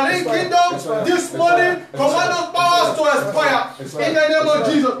from marine kingdom this morning. Command those powers to expire in the name of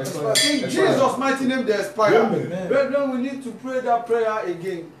Jesus. In Jesus' mighty name, they expire. Brethren, we need to pray that prayer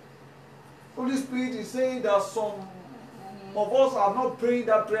again. Holy Spirit is saying that some of us are not praying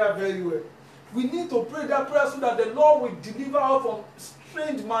that prayer very well. We need to pray that prayer so that the Lord will deliver us from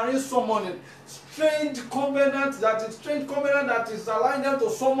strange marine summoning, strange covenant that is allowing them to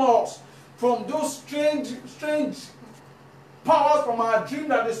summon us from those strange powers from our dream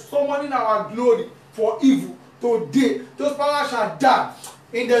that is summoning our glory for evil. Today, those powers shall die.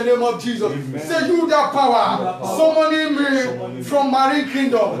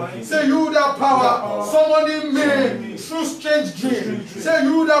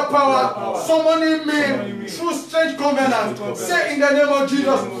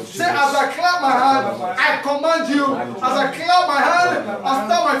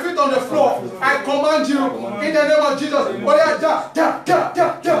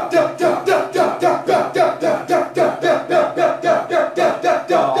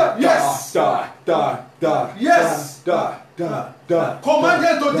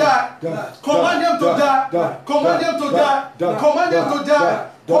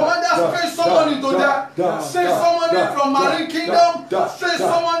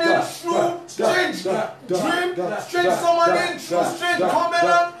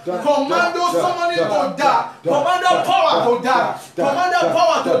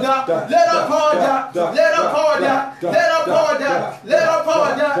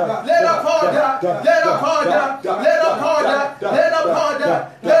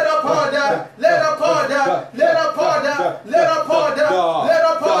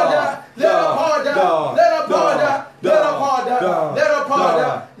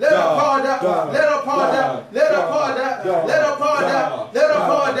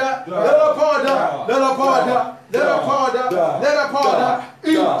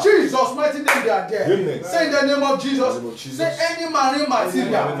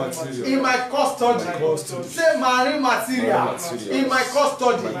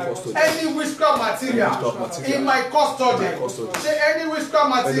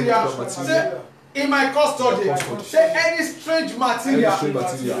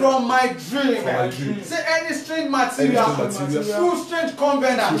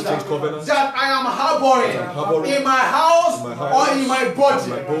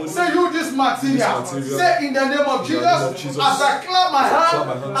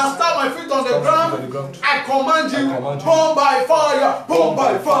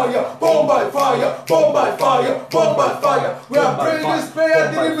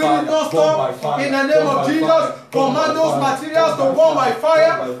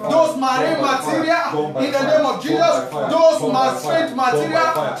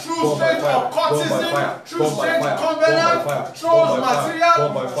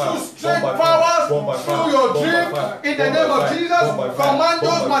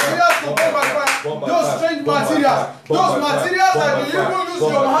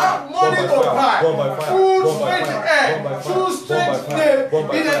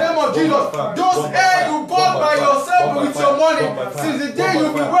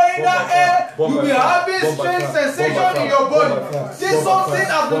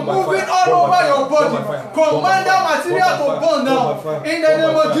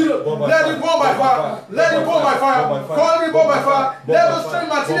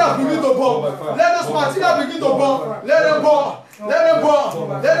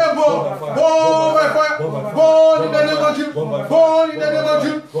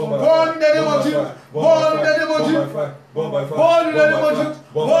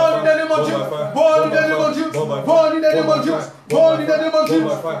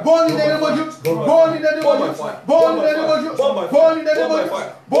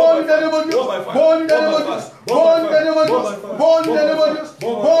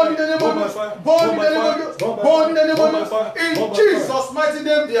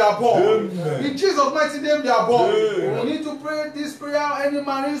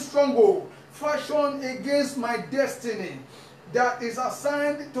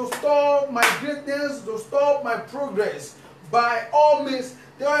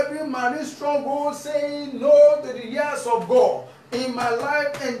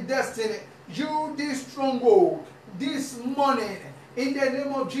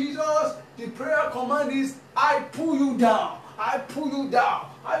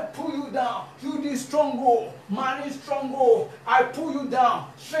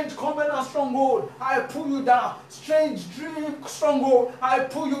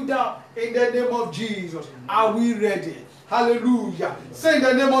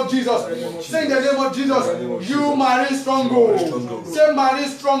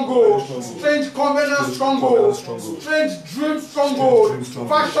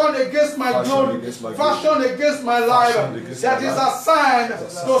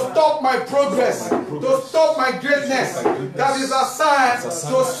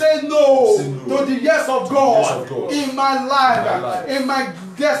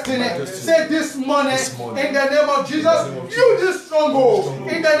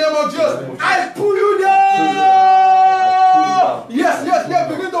 Yes, yes,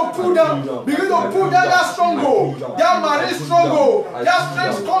 yes. Begin to pull down. Begin to pull down that stronghold. That marine stronghold. That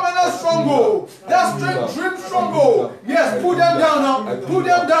strange covenant stronghold. That strange dream stronghold. Yes, pull them down now. Pull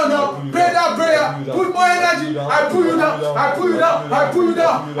them down now. Pray that prayer. Put more energy. I pull you down. I pull you down. I pull you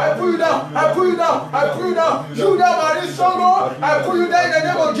down. I pull you down. I pull you down. I pull you down. You that marine stronghold. I pull you down in the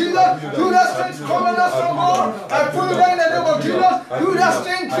name of Jesus. You that strange covenant stronghold. I pull you down in the name of Jesus. You that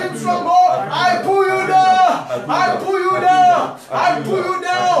strange dream stronghold. I pull you down. I pull you down. I pull you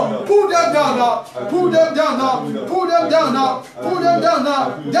down. Pull them down now. Pull them down now. Pull them down now. Pull them down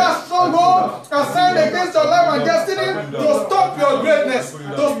now. That stronghold assigned against your life and destiny to stop your greatness,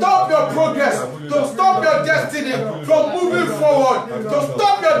 to stop your progress, to stop your destiny from moving forward, to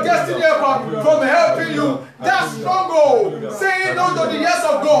stop your destiny from helping you. That stronghold saying no to the yes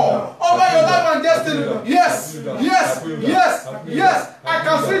of God over your life and destiny. Yes, yes, yes, yes. I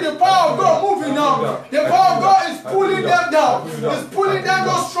can see the power of God moving now. The power of God is pulling them down. It's pulling down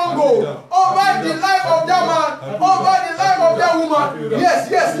those strongholds over the life of that man, over the life of that woman. Yes,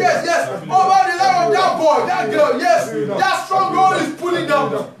 yes, yes, yes. Over the life of that boy, that girl. Yes, that stronghold is pulling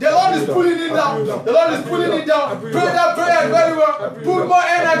down. The Lord is pulling it down. The Lord is pulling it down. Pray that prayer very well. Put more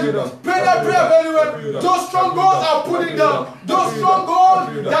energy. Pray that prayer very well. Those strongholds are pulling down. Those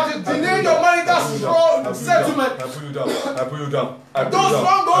strongholds that is delaying your marital settlement. I put you down. I put you down. Those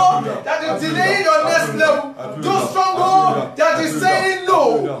strongholds that is delaying your next level. Those strongholds that is saying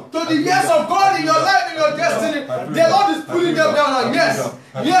no to the yes of God in your life, in your destiny. The Lord is pulling them down. Yes,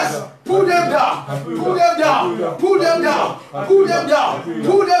 yes. Pull them down. Pull them down. Pull them down. Pull them down.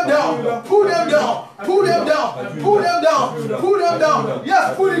 Pull them down. Pull them down. Pull them down. Pull them down. Pull them down.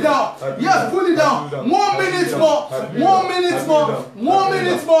 Yes, pull it down. Yes, pull it down. 1 minute more. 1 minute more. 1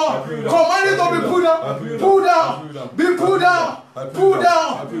 minute more. Command it to be pulled down. Pull down. Be pulled down. Pull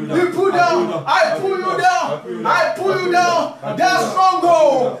down. Be pulled down. I pull you down. I pull you down. That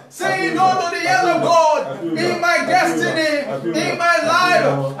stronghold saying no to the yes of God in my destiny, in my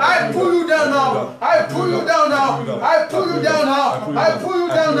life. I pull you down now. I pull you down now. I pull you down now. I pull you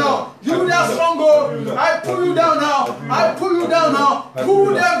down now. You that stronghold. I pull you down now. I pull you down now.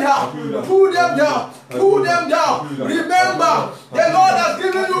 Pull them down. Pull them down. Pull them down. Remember, the Lord has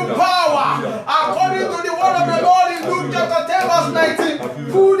given you power according to the word of the Lord in Luke chapter 10 verse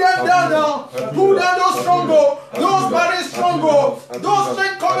 19. Pull them down now. Pull down those strongholds. Those marine strongholds. Those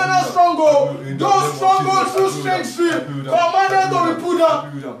strange covenant strongholds. Those strongholds through strange street. Command them to be pulled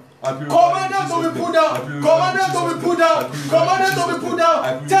down. Command them to be put down. Command them to be put down. Command them to be put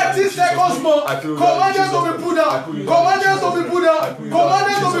down. 30 seconds more. Command them to be put down. Command them to be put down. Command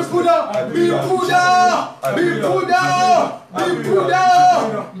them to be put down. Be put down. Be put down. Be put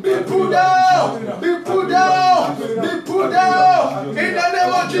down. Be put down. Be put down. Be put down. In the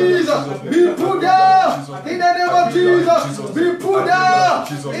name of Jesus. Be put down. In the name of Jesus. Be put down.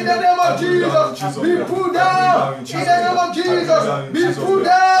 In the name of Jesus. Be put down. In the name of Jesus. Be put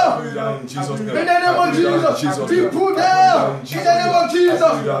down. In the name of Jesus, be put down. In the name of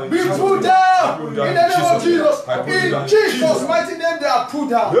Jesus, be put down. In the name of Jesus, in Jesus' mighty name they are put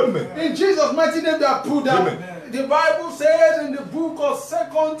down. In Jesus' mighty name they are put down. The Bible says in the book of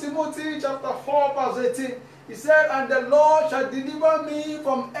 2 Timothy chapter 4 verse 18, he said, and the Lord shall deliver me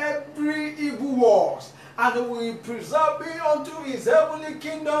from every evil works, and will preserve me unto his heavenly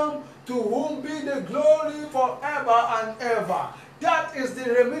kingdom, to whom be the glory forever and ever. That is the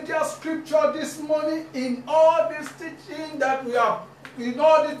remedial scripture this morning in all this teaching that we have, in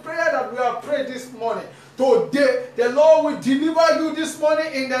all this prayer that we have prayed this morning. Today, the Lord will deliver you this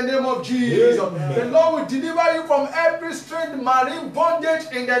morning in the name of Jesus. Amen. The Lord will deliver you from every strange marine bondage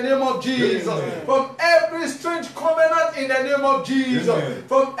in the name of Jesus. Amen. From every strange covenant in the name of Jesus. Amen.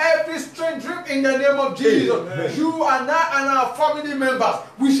 From every strange dream in the name of Jesus. Amen. You and I and our family members,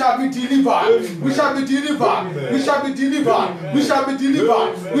 we shall be delivered. Amen. We shall be delivered. Amen. We shall be delivered. Amen. We shall be delivered.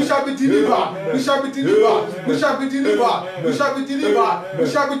 Amen. We shall be delivered. Amen. We shall be delivered. Amen. We shall be delivered. Amen. We shall be delivered. Amen. We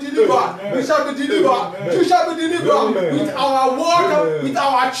shall be delivered. Amen. We shall be delivered. You shall be delivered. With our work, with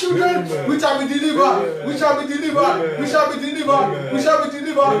our children, we shall be delivered. We shall be delivered. We shall be delivered. We shall be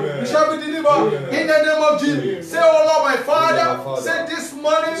delivered. We shall be delivered. In the name of Jesus. Say, oh Lord, my Father, say this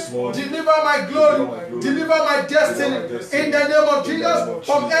morning, deliver my glory, deliver my destiny. In the name of Jesus,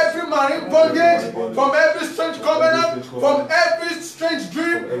 from every marine bondage, from every strange covenant, from every strange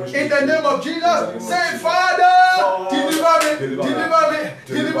dream. In the name of Jesus, say, Father, deliver me, deliver me,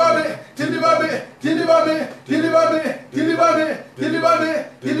 deliver me, deliver me, deliver me, deliver me, deliver me, deliver me,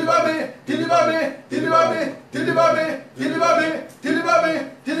 deliver me, deliver me, deliver me, deliver me, deliver me, deliver me,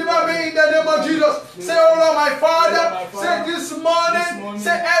 deliver me in the name of Jesus. Say, oh Lord, my Father, say this morning,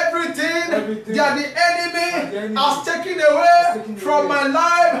 say everything that the enemy has taken away from my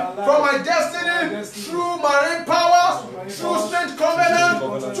life, from my destiny, through marine powers, through strange covenant,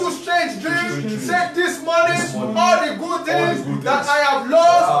 through strange dreams. Say this morning, all the good things that I have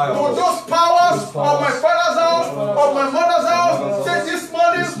lost to those powers of my father's house, of my mother's house. Say this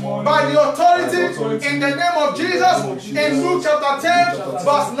morning, by the authority in the name of Jesus, in Luke chapter 10,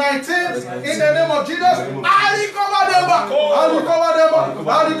 verse 19, in the name of Jesus, I recover them back. I recover them back. I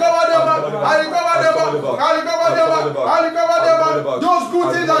recover them back. I recover them back. I recover them back. I recover them back. Those good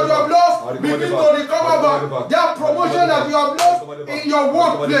things that you have lost, begin to recover back. That promotion that you have lost in your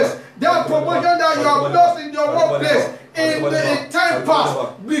workplace, that promotion that you have lost in your workplace, in time past,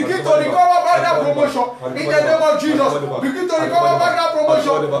 begin to recover back that promotion in the name of Jesus. Begin to recover back that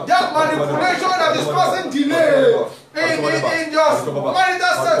promotion. That manipulation that is causing delay in your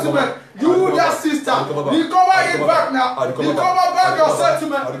marital settlement. You, that sister, recover it back now. Recover back your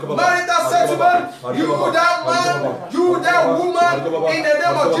settlement, marital settlement. You, that man, you, that woman, in the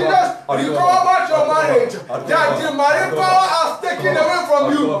name of Jesus, recover back your marriage. That the marine power has taken away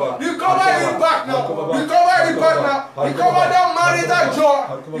from you. Recover it back now. Recover it back now. Recover that marital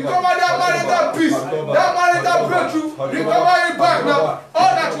joy. Recover that marital peace. That marital breakthrough. Recover it back now.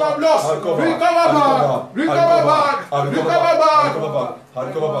 All that you have lost. Recover back. Recover back. Recover back.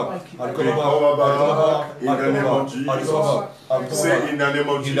 Recover back in the name of Jesus. Say in the name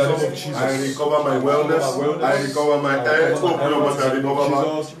of Jesus, I recover my wellness, I recover my health. Open your mouth and recover back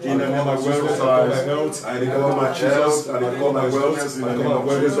in the name of Jesus. I recover my health, I recover my wellness in the name of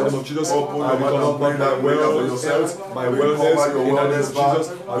Jesus. Open your mouth and bring that way for yourself. My wellness, your wellness back.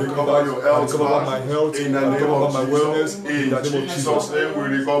 I recover your health back in the name of Jesus. In Jesus' name we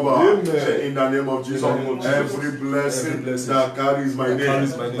recover. In the name of Jesus, every blessing that carries my name,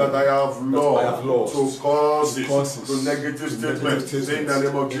 that I have lost to cause to negative statements, in the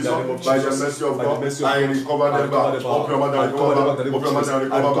name of Jesus, by the mercy of God, I recover them back. Open your mouth and recover back. Open your mouth and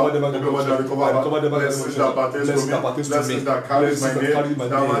recover back. Open your mouth and recover back. Blessings that pertains to me, blessings that carries my name,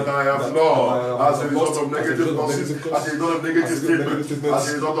 that I have lost as a result of negative causes, as a result of negative statements, as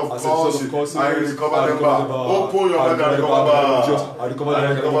a result of causes, I recover them back. Open your mouth and recover back. I recover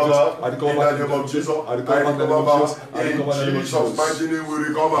back. In the name of Jesus, I recover back. In Jesus' mighty name we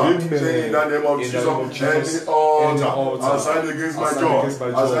recover. Say in the name of Jesus, any altar stand against my joy, I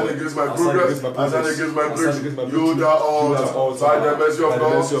stand against my progress, I stand against my breakthrough. You that altar, by the mercy of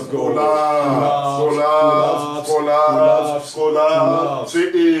God, collapse. Say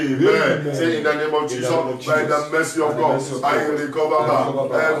amen. Say in the name of Jesus, by the mercy of God, I recover back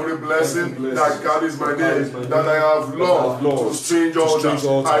every blessing that carries my name, that I have lost to strange altars.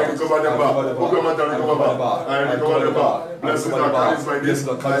 I recover them back. I recover them back. Blessings that carries my name, I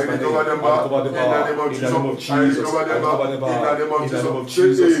recover them back. In the name of Jesus, I recover them back. In the name of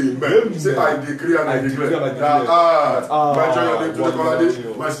Jesus, say amen. Say I decree and I declare that mention your name to the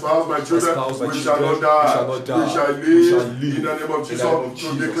Kolade, my spouse, my children, we shall not die. We shall live in the name of Jesus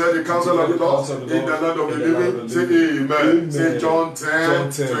to declare the counsel of the Lord in the land of the living. Say amen. Say John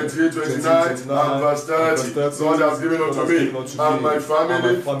 10, 28, 29 and verse 30. God has given unto me and my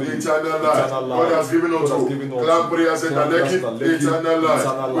family eternal life. God has given unto Clan Prayers and Aleki eternal life.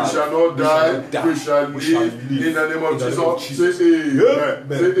 We shall not die. We shall live in the name of Jesus. Say amen.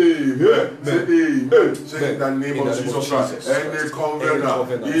 Say amen. Say amen. Say in the name of Jesus Christ. Any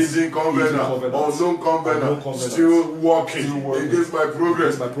covenant, easy covenant, unknown covenant, still walking against my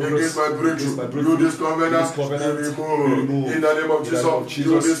progress, against my breakthrough. Do this covenant, be removed in the name of Jesus.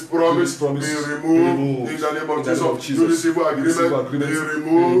 Do this promise, be removed in the name of Jesus. Do this evil agreement, be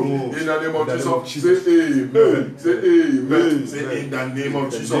removed in the name of Jesus. Say amen. Say amen. Say in the name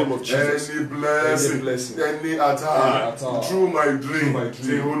of Jesus. Any blessing, any attack through my dream,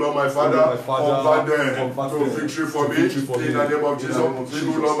 say, oh Lord, my Father, convert them to victory for me in the name of Jesus. Say,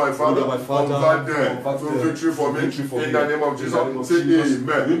 oh Lord, my Father, convert them to victory for me in the name of Jesus. Say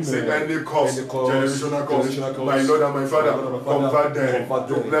amen. Say any cause, generational cause, my Lord and my Father, convert them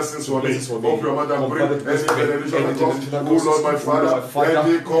to blessings for me. Open your mouth and pray. Any generational cause, oh Lord, my Father,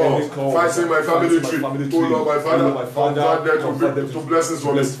 any cause, fighting my family tree, oh Lord, my Father, convert them to blessings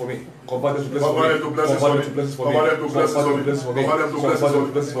for me. Convert them to blessings for me. Convert them to blessings for me. Convert them to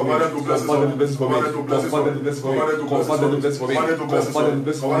blessings for me. Convert them to blessings for me. Convert them to blessings for me. Convert them to blessings for me. Convert them to blessings for me.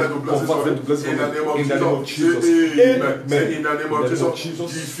 Convert them to blessings for me. In the name of Jesus. Amen. In the name of Jesus.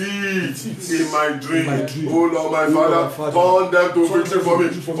 defeat in my dream. Oh Lord, my Father, turn them to victory for me.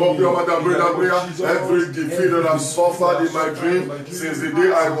 Open your mouth and pray that prayer. Every defeat that I've suffered in my dream since the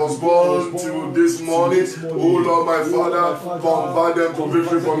day I was born till this morning, oh Lord, my Father, convert them to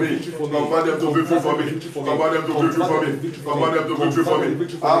victory for me. Convert them to victory for me. Convert them to victory for me. Convert them to victory for me.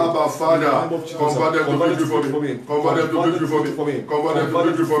 Abba, Father, convert them to victory for me. Convert them to victory for me. Convert them to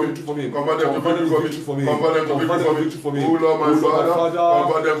victory for me. Convert them to victory for me. Convert them to victory for me. Oh Lord, my Father,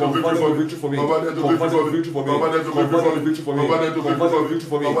 convert them to victory for me. Convert them to victory for me. Convert them to victory for me. Convert them to victory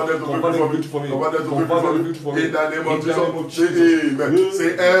for me. Convert them to victory for me. Convert them to victory for me. In the name of Jesus, amen. Say,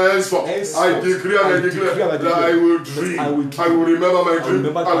 henceforth, I decree and I declare that I will dream. I will remember my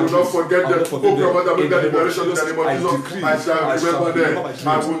dream. I will not forget them. Oh, Prophet, I will get liberation in the name of Jesus. I shall remember them.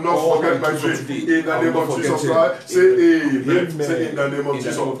 I will not forget my dream. In the name of Jesus Christ, say amen. Say in the name of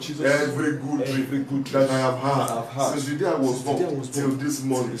Jesus. Every good dream that I have had since the day I was born till this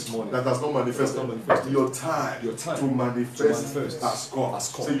morning that has not manifested. Your time to manifest has come.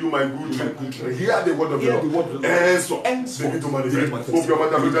 Say, you my good dream. Hear the word of the Lord. And so begin to manifest. Hope your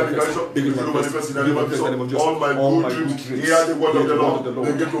mother will begin to manifest in the name of Jesus. All my good dreams. Hear the word of the Lord.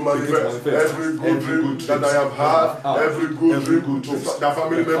 Begin to manifest. Every good dream that I have had, every good dream that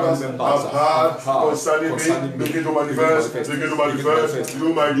family members have had concerning me, begin to manifest. Begin to manifest.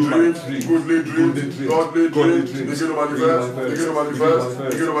 You my dream, goodly dream, godly dream. Begin to manifest. Begin to manifest.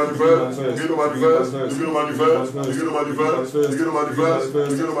 Begin to manifest. Begin to manifest. Begin to manifest. Begin to manifest. Begin to manifest. Begin to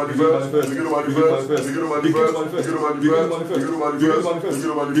manifest. Begin to manifest. Begin to manifest. Begin to manifest. Begin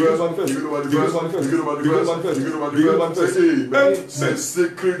to manifest. Begin to manifest. Begin to manifest. Begin to manifest. Begin to manifest. Say,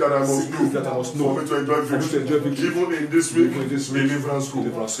 secret that I must know for me to enjoy victory. Even in this week, deliverance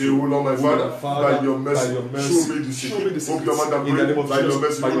school. Say, oh Lord, my Father, by your mercy, show me the secret. Open your mouth and pray. By your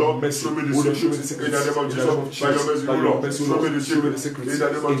mercy, oh Lord, show me the secret. In the name of Jesus, by your mercy, oh Lord, show me the secret. In the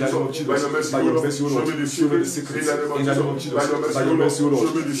name of Jesus, by your mercy, oh Lord, show me the secret. In the name of Jesus, by your mercy, oh Lord,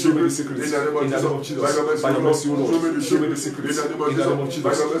 show me the secret. In the name of Jesus, by your mercy, oh Lord, show me the secret. In the name of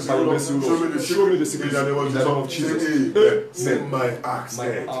Jesus, by your mercy, oh Lord, show me the secret. In the name of Jesus, say my axe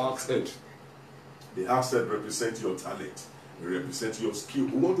head. The axe head represents your talent. It represents your skill.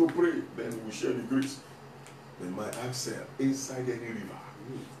 We want to pray, then we share the grace. Then my axe head inside any river,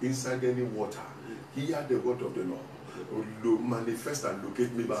 inside any water, hear the word of the Lord. Manifest and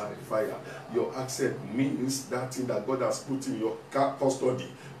locate me by fire. Your accent means that thing that God has put in your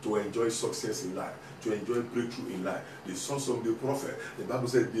custody to enjoy success in life, to enjoy breakthrough in life. The sons of the prophet, the Bible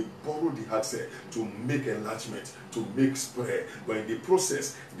said they borrowed the accent to make enlargement, to make spread. But in the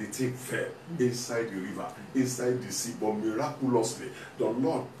process, the thing fell inside the river, inside the sea. But miraculously, the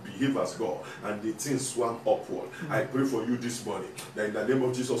Lord behaved as God, and the thing swam upward. I pray for you this morning that in the name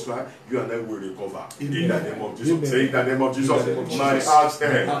of Jesus Christ, you and I will recover. In the name of Jesus. Say in the name of Jesus, my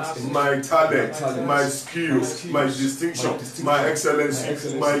accent, my talent, my skills, my distinction, my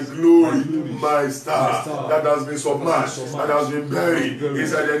excellency, my glory, my star that has been submerged, that has been buried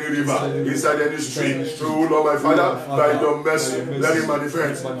inside any river, inside any stream. So, Lord, my Father, by your mercy, let it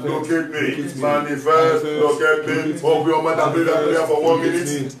manifest. Locate me, manifest, locate me. Open your mouth and pray that prayer for 1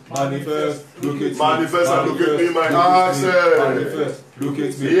 minute. Manifest, locate me. Manifest and locate me, my accent.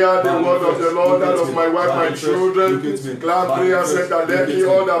 Locate me. Hear the word of the Lord, that of my wife, my children. Glad prayer said that let me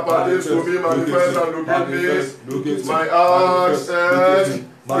all that pertains to me manifest and locate me. My accent.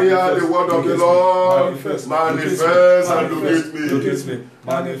 Hear the word of the Lord. Manifest and locate me.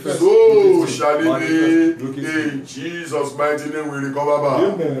 So shall it be. In Jesus' mighty name we recover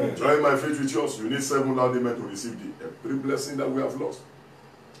back. Join my faith with yours. You need 7 loud amen to receive every blessing that we have lost.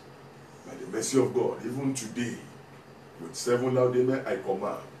 By the mercy of God, even today, with 7 loud amen, I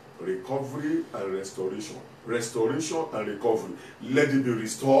command recovery and restoration. Restoration and recovery. Let it be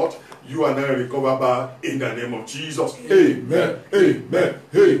restored. You and I recover back in the name of Jesus. Amen. Amen.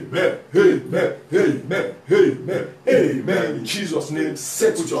 Amen. Amen. Amen. Amen. Amen. In Jesus' name,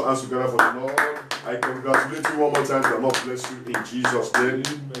 put your hands together for the Lord. I congratulate you one more time. The Lord bless you in Jesus' name.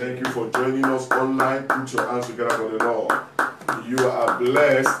 Thank you for joining us online. Put your hands together for the Lord. You are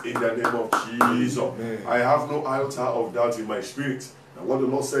blessed in the name of Jesus. Amen. I have no iota of doubt in my spirit. And what the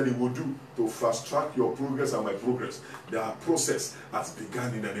Lord said He would do to fast track your progress and my progress. The process has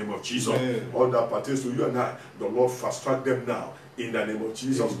begun in the name of Jesus. Amen. All that pertains to you and I, the Lord fast track them now in the name of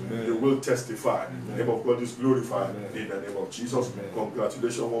Jesus. Amen. They will testify. Amen. The name of God is glorified. Amen. In the name of Jesus. Amen.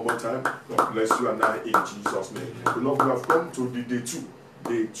 Congratulations one more time. God bless you and I in Jesus' name. Beloved, we have come to the day 2.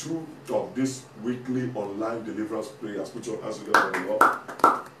 Day 2 of this weekly online deliverance prayers. Put your hands together on the Lord.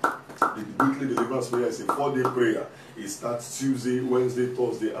 The weekly deliverance prayer is a 4-day prayer. It starts Tuesday, Wednesday,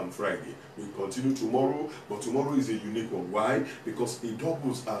 Thursday, and Friday. We continue tomorrow, but tomorrow is a unique one. Why? Because it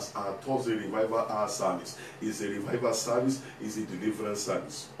doubles as our Thursday revival hour service. It's a revival service, it's a deliverance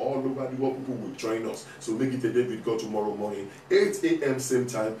service. All over the world, people will join us. So make it a day with God tomorrow morning, 8 a.m. same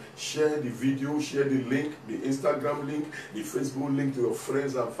time. Share the video, share the link, the Instagram link, the Facebook link to your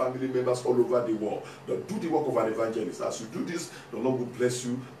friends and family members all over the world. But do the work of an evangelist. As you do this, the Lord will bless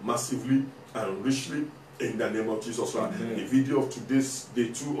you massively and richly in the name of Jesus. The video of today's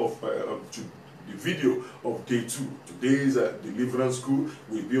day 2 of the video of day 2, today's deliverance school,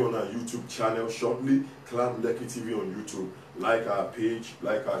 will be on our YouTube channel shortly. Clam Lekki TV on YouTube. Like our page,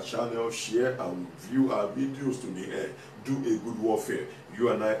 like our channel, share and view our videos to the end. Do a good warfare. You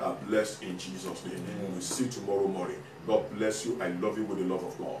and I are blessed in Jesus' name. We'll see you tomorrow morning. God bless you. I love you with the love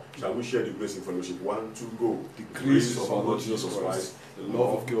of God. Shall we share the grace in fellowship? 1, 2, go. The grace of our Lord Jesus Christ, the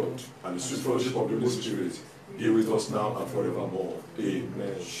love of God, and the sweet fellowship of the Holy Spirit be with us now and forevermore.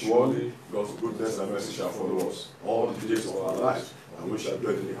 Amen. Surely God's goodness and mercy shall follow us all the days of our lives, and we shall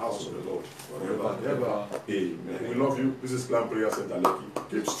dwell in the house of the Lord forever and ever. Amen. We love you. This is Clan Prayer Center Lekki.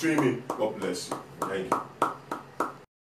 Keep streaming. God bless you. Thank you.